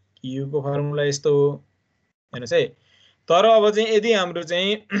 q को फर्मुला यस्तो हो, हेर्नुस् है. तर अब चाहिँ यदि हाम्रो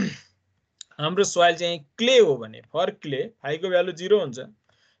चाहिँ हाम्रो सोइल चाहिँ क्ले हो भने, फर क्ले फाइ को भ्यालु 0 हुन्छ.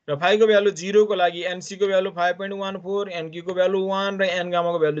 र फाइ को भ्यालु 0 को लागि एनसी को भ्यालु 5.14, एनक्यू को भ्यालु 1 र एन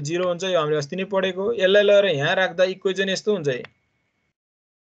गामा को भ्यालु 0 हुन्छ। यो हामीले अस्ति नै पढेको। यसलाई लगेर यहाँ राख्दा इक्वेसन यस्तो हुन्छ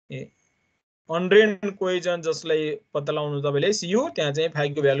है, अनरेन्ड इक्वेसन जसलाई पत्ता लगाउनु तपाईले सियु, त्यहाँ चाहिँ फाइ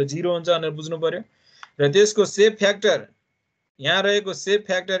को भ्यालु 0 हुन्छ भनेर बुझ्नु पर्यो। र त्यसको सेप फ्याक्टर, यहाँ रहेको सेप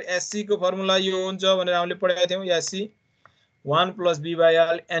फ्याक्टर एससी को फर्मुला यो हुन्छ भनेर हामीले पढेका थियौं। SC 1 +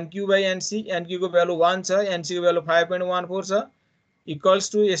 b/l nq / nc, nq को भ्यालु 1 छ, nc को भ्यालु 5.14 छ,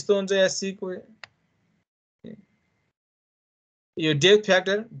 इक्वल्स टु यस्तो हुन्छ एससी को यो depth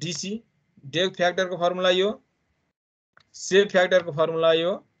factor DC, depth factor को फर्मुला यो, सेप फ्याक्टर को फर्मुला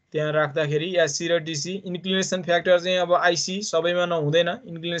यो, त्यहाँ राख्दाखेरि एससी र डीसी। इन्क्लिनेसन फ्याक्टर चाहिँ अब आईसी सबैमा नहुँदैन,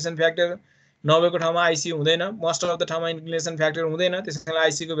 इन्क्लिनेसन फ्याक्टर नभएको ठाउँमा आईसी हुँदैन, मोस्ट अफ द ठाउँमा इन्क्लिनेसन फ्याक्टर हुँदैन, त्यसैले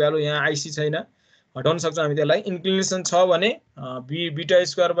आईसी को भ्यालु यहाँ आईसी छैन, हटाउन सक्छौं हामी त्यसलाई। इन्क्लिनेसन छ भने बीटा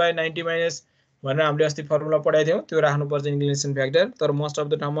स्क्वायर बाइ 90 माइनस भनेर हामीले अस्ति फर्मुला पढाएको थियौं, त्यो राख्नुपर्छ इन्क्लिनेसन फ्याक्टर। तर मोस्ट अफ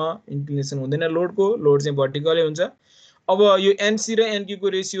द ठाउँमा इन्क्लिनेसन हुँदैन, लोडको लोड चाहिँ भर्टिकलै हुन्छ। अब यो एनसी र एनक्यू को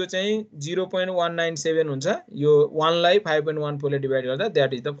रेशियो चाहिँ 0.197 हुन्छ। यो 1 लाई 5.14 ले डिवाइड गर्दा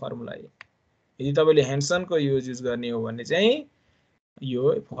दैट इज द फर्मुला। यदि तपाईले ह्यान्सन को युज गर्ने हो भने चाहिँ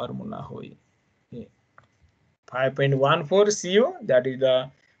यो फर्मुला हो, 5.14 CU, that is the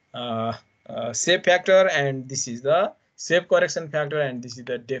shape factor, and this is the shape correction factor, and this is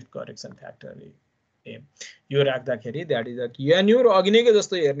the depth correction factor. यो राख्दाखेरि that is the QNU। र अघि नैको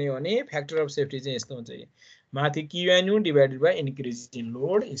जस्तो हेर्ने हो भने फ्याक्टर अफ सेफ्टी चाहिँ यस्तो हुन्छ, माथि QNU divided by increase in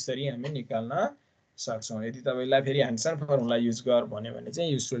load, यसरी हामी निकाल्न सक्छौं। यदि तपाईलाई फेरि ह्यान्सन फर्मुला युज गर भन्यो भने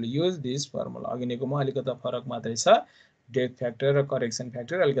चाहिँ युजुअली युज दिस फर्मुला। अघि नैकोमा अलिकति फरक मात्रै छ, डेप्थ फ्याक्टर र करेक्सन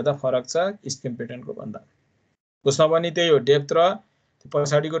फ्याक्टर अलिकति फरक छ स्किम प्याटर्नको भन्दा। उसमा पनि त्यही हो, डेप्थ र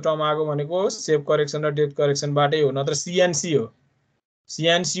पछाडीको टर्म आएको भनेको सेप करेक्सन र डेप्थ करेक्सनबाटै हो, नत्र सीएनसी हो।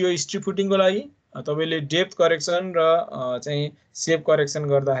 सीएनसी हो स्ट्रिप फुटिङको लागि, तपाईले डेप्थ करेक्सन र चाहिँ सेप करेक्सन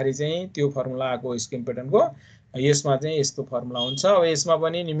गर्दाखेरि चाहिँ त्यो फर्मुला आएको स्किम प्याटर्नको। यसमा चाहिँ यस्तो फर्मुला हुन्छ। अब यसमा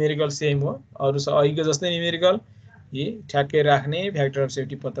पनि न्युमेरिकल सेम हो, अरु अघिको जस्तै न्युमेरिकल यी ठ्याक्कै राख्ने, फ्याक्टर अफ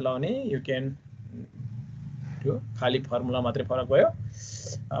सेफ्टी पत्ता लगाउने, यु क्यान त्यो खाली फर्मुला मात्रै फरक भयो।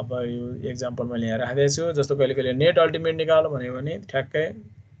 अब यो एक्जाम्पल मैले यहाँ राखेको छु, जस्तो कहिले कहिले नेट अल्टिमेट निकाल भन्यो भने ठ्याक्कै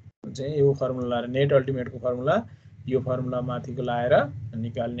चाहिँ यो फर्मुला र नेट अल्टिमेटको फर्मुला यो फर्मुला माथिको लाएर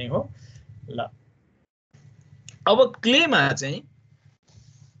निकाल्ने हो। ल अब क्लेमा चाहिँ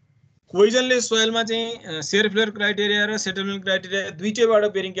कोइजनले सोइलमा चाहिँ सेयर फेलियर क्राइटेरिया र सेटलमेन्ट क्राइटेरिया दुईटैबाट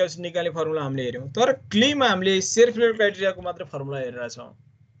बेरिङ क्यापेसिटी निकाल्ने फर्मुला हामीले हेर्यौं। तर क्लेममा हामीले सेयर फेलियर क्राइटेरियाको मात्र फर्मुला हेरेर छौं।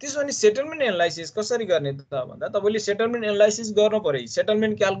 त्यसो भने सेटलमेन्ट एनालाइसिस कसरी गर्ने त भन्दा तपाईले सेटलमेन्ट एनालाइसिस गर्न पर्यो,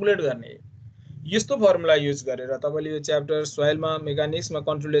 सेटलमेन्ट क्याल्कुलेट गर्ने यस्तो फर्मुला युज गरेर। तपाईले यो च्याप्टर सोइलमा मेकानिक्समा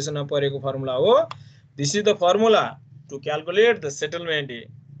कन्ट्रोलेसनमा परेको फर्मुला हो। This is the formula to calculate the settlement.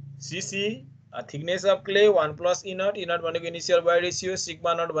 CC thickness of clay 1 + E not, E not भनेको initial void ratio,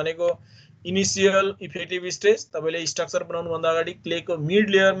 sigma not भनेको इनिशियल इफेक्टिभ स्ट्रेस। तपाईले स्ट्रक्चर बनाउनु भन्दा अगाडि क्लेको मिड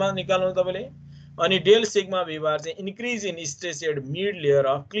लेयरमा निकाल्नु तपाईले। अनि डेल सिग्मा v बार चाहिँ increase in stress at mid layer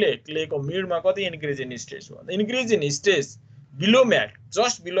of clay. क्लेको मिडमा कति इन्क्रिज इन स्ट्रेस हो, increase in stress below mat,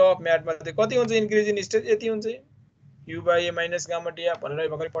 just below of म्याटमा चाहिँ कति हुन्छ इन्क्रिज इन स्ट्रेस, यति हुन्छ U/A - गामा dA भनेर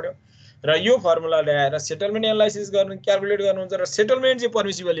भर्खरै पढ्यो। र यो फर्मुला ल्याएर सेटलमेन्ट एनालाइसिस गर्नु, क्याल्कुलेट गर्नुहुन्छ। र सेटलमेन्ट चाहिँ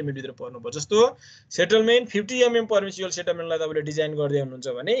पर्मिसिबल लिमिट भित्र पर्नुपर्छ। जस्तो सेटलमेन्ट 50 mm पर्मिसिबल सेटलमेन्टलाई तपाईले डिजाइन गर्दै हुनुहुन्छ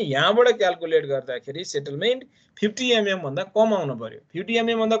भने यहाँबाट क्याल्कुलेट गर्दाखेरि सेटलमेन्ट 50 mm भन्दा कम आउनु पर्यो। 50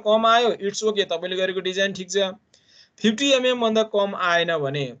 mm भन्दा कम आयो इट्स ओके, तपाईले गरेको डिजाइन ठीक छ। 50 mm भन्दा कम आएन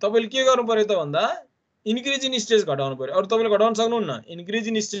भने तपाईले के गर्नु पर्यो त भन्दा इन्क्रिज इन स्ट्रेस घटाउनु पर्यो। अरु तपाईले घटाउन सक्नुहुन्न, इन्क्रिज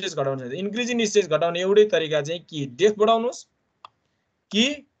इन स्ट्रेस घटाउन सक्नुहुन्छ। इन्क्रिज इन स्ट्रेस घटाउने एउटै तरिका चाहिँ कि डेप्थ बढाउनुस् कि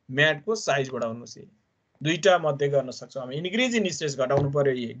म्याट को साइज बढाउनुस्, दुईटा मध्ये गर्न सक्छौं हामी। इन्क्रिज इन स्ट्रेस घटाउनु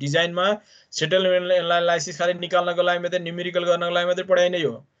पर्यो। यो डिजाइनमा सेटलमेन्ट एनालाइसिस खाली निकाल्नको लागि मात्रै, न्युमेरिकल गर्नको लागि मात्रै पढाइ नै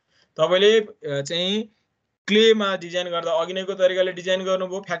हो। तपाईले चाहिँ क्लेमा डिजाइन गर्दा अघि नैको तरिकाले डिजाइन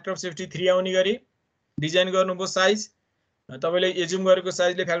गर्नुभयो, फ्याक्टर अफ सेफ्टी 3 आउने गरी डिजाइन गर्नुभयो। साइज तपाईले एज्युम गरेको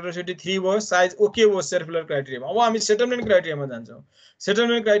साइजले फ्याक्टर अफ सेफ्टी 3 भयो, साइज ओके भयो सेयर फेलियर क्राइटेरियामा। अब हामी सेटलमेन्ट क्राइटेरियामा जान्छौं।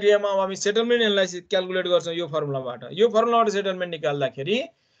 सेटलमेन्ट क्राइटेरियामा अब हामी सेटलमेन्ट एनालाइसिस क्याल्कुलेट गर्छौं यो फर्मुलाबाट। यो फर्मुलाबाट सेटलमेन्ट निकाल्दाखेरि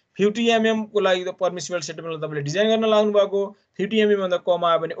 50 mm को लागि त पर्मिसिबल सेटलमेन्ट तपाईले डिजाइन गर्न लाग्नु भएको, 50 mm भन्दा कम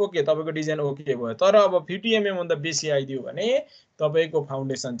आयो भने ओके, तपाईको डिजाइन ओके भयो। तर अब 50 mm भन्दा बेसी आइदियो भने तपाईको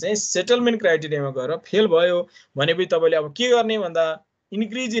फाउन्डेसन चाहिँ सेटलमेन्ट क्राइटेरियामा गएर फेल भयो भनेपछि तपाईले अब के गर्ने भन्दा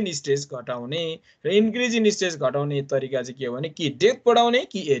इन्क्रिज इन स्ट्रेस घटाउने। र इन्क्रिज इन स्ट्रेस घटाउने तरिका चाहिँ के हो भने कि डेप्थ बढाउने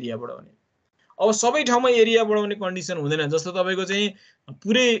कि एरिया बढाउने। अब सबै ठाउँमा एरिया बढाउने कन्डिसन हुँदैन। जस्तो तपाईको चाहिँ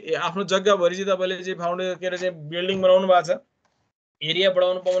पुरै आफ्नो जग्गा भरि चाहिँ तपाईले चाहिँ फाउन्डेसन के रे चाहिँ बिल्डिङ बनाउनु भएको छ, एरिया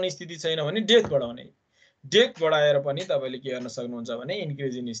बढाउनु पाउने स्थिति छैन भने डेप्थ बढाउने। डेप्थ बढाएर पनि तपाईले के गर्न सक्नुहुन्छ भने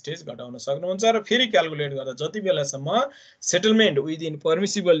इन्क्रिज इन स्टेज घटाउन सक्नुहुन्छ र फेरि क्याल्कुलेट गर्दा जति बेलासम्म सेटलमेन्ट विदिन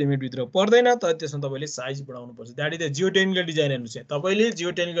पर्मिसिबल लिमिट भित्र पर्दैन त त्यसमा तपाईले साइज बढाउनु पर्छ। That is the geotechnical design अनुसार तपाईले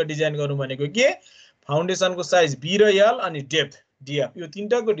जियोटेक्निकल डिजाइन गर्नु भनेको के फाउन्डेसनको साइज बी र एल अनि डेप्थ डीएफ यो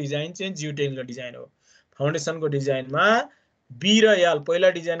तीनटाको डिजाइन चाहिँ जियोटेक्निकल डिजाइन हो। फाउन्डेसनको डिजाइनमा बी र एल पहिला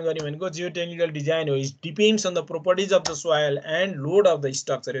डिजाइन गर्ने भनेको जियोटेक्निकल डिजाइन हो। It depends on the properties of the soil and load of the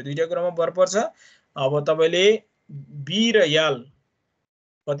structure यो दुईटा कुरामा भर पर्छ। अब तपाईले बी र एल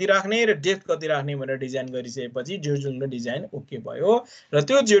कति राख्ने र डेप्थ कति राख्ने भनेर डिजाइन गरिसकेपछि जियोटेक्निकल डिजाइन ओके भयो र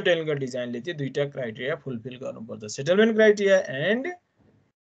त्यो जियोटेक्निकल डिजाइनले चाहिँ दुईटा क्राइटेरिया फुलफिल गर्नुपर्छ settlement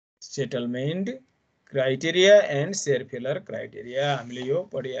criteria and share failure criteria हामीले यो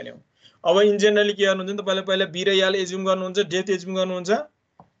पढिहाल्यौं। अब इन जनरली के गर्नुहुन्छ तपाईले पहिला बी र एल एज्युम गर्नुहुन्छ डेप्थ एज्युम गर्नुहुन्छ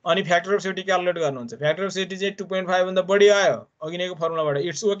अनि फ्याक्टर अफ सेफ्टी क्याल्कुलेट गर्नुहुन्छ। फ्याक्टर अफ सेफ्टी चाहिँ 2.5 भन्दा बढी आयो अघिनेको फर्मुलाबाट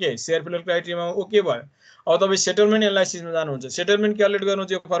it's okay share failure क्राइटेरियामा okay भयो। अब तपाई सेटलमेन्ट एनालाइसिसमा जानुहुन्छ सेटलमेन्ट क्याल्कुलेट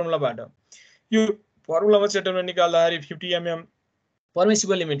गर्नुहुन्छ यो फर्मुलाबाट यो फर्मुलामा सेटलमेन्ट निकाल्दाखेरि 50 mm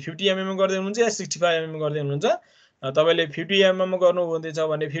पर्मिसिबल लिमिट 50 mm मा गर्दै हुनुहुन्छ या 65 mm मा गर्दै हुनुहुन्छ। तपाईले 50 mm मा गर्नु हुँदैछ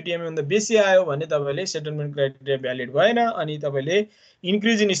भने 50 mm भन्दा बेसी आयो भने तपाईले सेटलमेन्ट क्राइटेरिया भ्यालिड भएन अनि तपाईले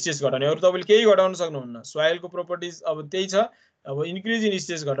इन्क्रिज इन स्टेज घटाउने अरु तपाईले केही घटाउन सक्नुहुन्न। सोइलको प्रोपर्टिज अब त्यही छ। अब इन्क्रिज इन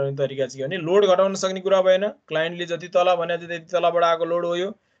स्टेज घटाउने तरिका चाहिँ भने लोड घटाउन सक्ने कुरा भएन क्लाइन्टले जति तल भने त्यति तलबाट आएको लोड हो यो।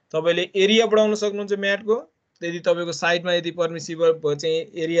 तपाईले एरिया बढाउन सक्नुहुन्छ म्याटको यदि तपाईको साइडमा यदि पर्मिसिबल चाहिँ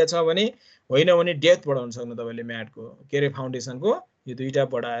एरिया छ भने होइन भने डेप्थ बढाउन सक्नु तपाईले म्याटको के रे फाउन्डेसनको यो दुईटा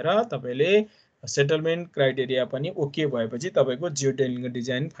बढाएर तपाईले सेटलमेन्ट क्राइटेरिया पनि ओके भएपछि तपाईको जियोटेक्निकल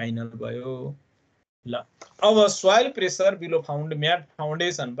डिजाइन फाइनल भयो। ल अब soil pressure below mat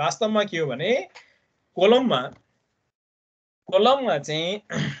foundation वास्तवमा के हो भने कोलममा चाहिँ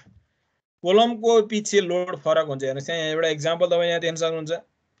कोलमको पछि लोड फरक हुन्छ। हेर्नुस् यहाँ एउटा एक्जाम्पल तपाईले यहाँ देख्न सक्नुहुन्छ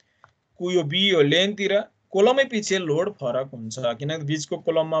यो बी हो लेन्थतिर कोलममै पछि लोड फरक हुन्छ किनकि बीचको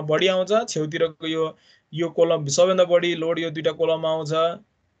कोलममा बढी आउँछ छेउतिरको यो कोलम सबैभन्दा बढी लोड यो दुईटा कोलममा आउँछ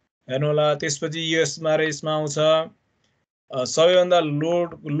हेर्नु होला। त्यसपछि यसमा र यसमा आउँछ सबैभन्दा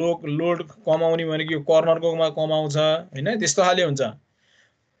लोड कम आउने भनेको यो कर्नरकोमा कम आउँछ हैन त्यस्तो खाले हुन्छ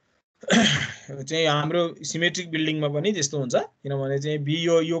चाहिँ हाम्रो सिमेट्रिक बिल्डिङमा पनि त्यस्तो हुन्छ किनभने चाहिँ बी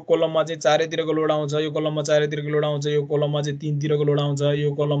यो कोलममा चाहिँ चारैतिरको लोड आउँछ यो कोलममा चारैतिरको लोड आउँछ यो कोलममा चाहिँ तीनतिरको लोड आउँछ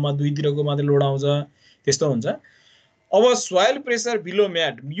यो कोलममा दुईतिरको मात्र लोड आउँछ त्यस्तो हुन्छ। अब सोइल प्रेसर बिलो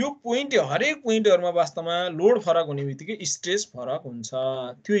म्याट यो पोइन्ट हरेक पोइन्टहरुमा वास्तवमा लोड फरक हुने बित्तिकै स्ट्रेस फरक हुन्छ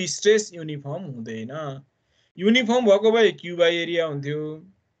त्यो स्ट्रेस युनिफर्म हुँदैन। युनिफर्म भएको भए क्यू बाइ एरिया हुन्थ्यो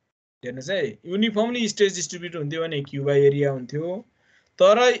हेर्नुस् है युनिफर्मली स्ट्रेस डिस्ट्रिब्युट हुन्थ्यो भने क्यू बाइ एरिया हुन्थ्यो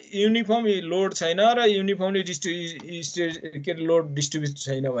तर युनिफर्म लोड छैन र युनिफर्मली लोड डिस्ट्रिब्युट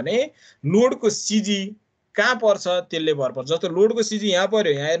छैन भने लोडको सीजी कहाँ पर्छ त्यसले भर पर्छ। जस्तो लोडको सीजी यहाँ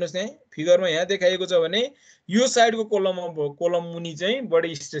पर्यो यहाँ हेर्नुस् यहाँ फिगरमा यहाँ देखाइएको छ भने यो साइडको कोलम मुनि चाहिँ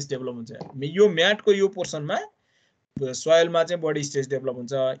बढी स्ट्रेस डेभलप हुन्छ यो म्याटको यो पोर्सनमा सोइलमा चाहिँ बढी स्ट्रेस डेभलप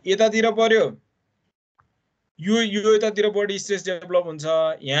हुन्छ। यतातिर पर्यो यो यतातिर बढी स्ट्रेस डेभलप हुन्छ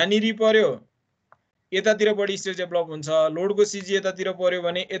यहाँनिर पर्यो यतातिर बढी स्ट्रेस डेभलप हुन्छ लोडको सीजी यतातिर पर्यो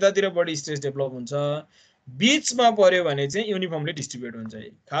भने यतातिर बढी स्ट्रेस डेभलप हुन्छ बीचमा पर्यो भने चाहिँ युनिफर्मली डिस्ट्रिब्युट हुन्छ।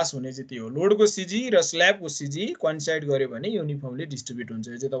 खास हुने चाहिँ त्यो हो लोडको सीजी र स्ल्याबको सीजी कोइन्साइड गर्यो भने युनिफर्मली डिस्ट्रिब्युट हुन्छ।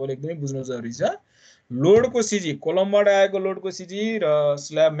 यो चाहिँ तपाईले एकदमै बुझ्नु जरुरी छ। लोडको सीजी कोलमबाट आएको लोडको सीजी र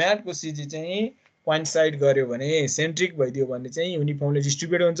स्ल्याब म्याटको सीजी चाहिँ कोइन्साइड गर्यो भने सेन्ट्रिक भइदियो भने चाहिँ युनिफर्मली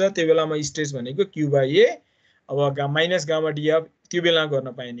डिस्ट्रिब्युट हुन्छ। त्यो बेलामा स्ट्रेस भनेको क्यू बाइ ए अब माइनस गामा डीएफ त्यो बेला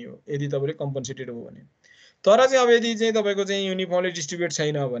गर्न पाइने हो यदि तपाईले कम्पनसेटेड हो भने। तर चाहिँ अब यदि चाहिँ तपाईको चाहिँ युनिफर्मली डिस्ट्रिब्युट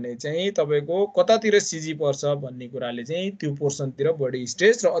छैन भने चाहिँ तपाईको कतातिर सीजी पर्छ भन्ने कुराले चाहिँ त्यो पोर्सनतिर बढी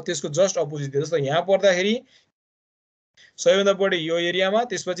स्ट्रेस र त्यसको जस्ट अपोजिट जस्तो यहाँ पर्दाखेरि सबैभन्दा बढी यो एरियामा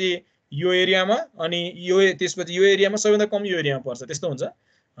त्यसपछि यो एरियामा अनि यो त्यसपछि यो एरियामा सबैभन्दा कम यो एरियामा पर्छ त्यस्तो हुन्छ।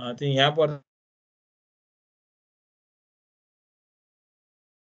 त्यो यहाँ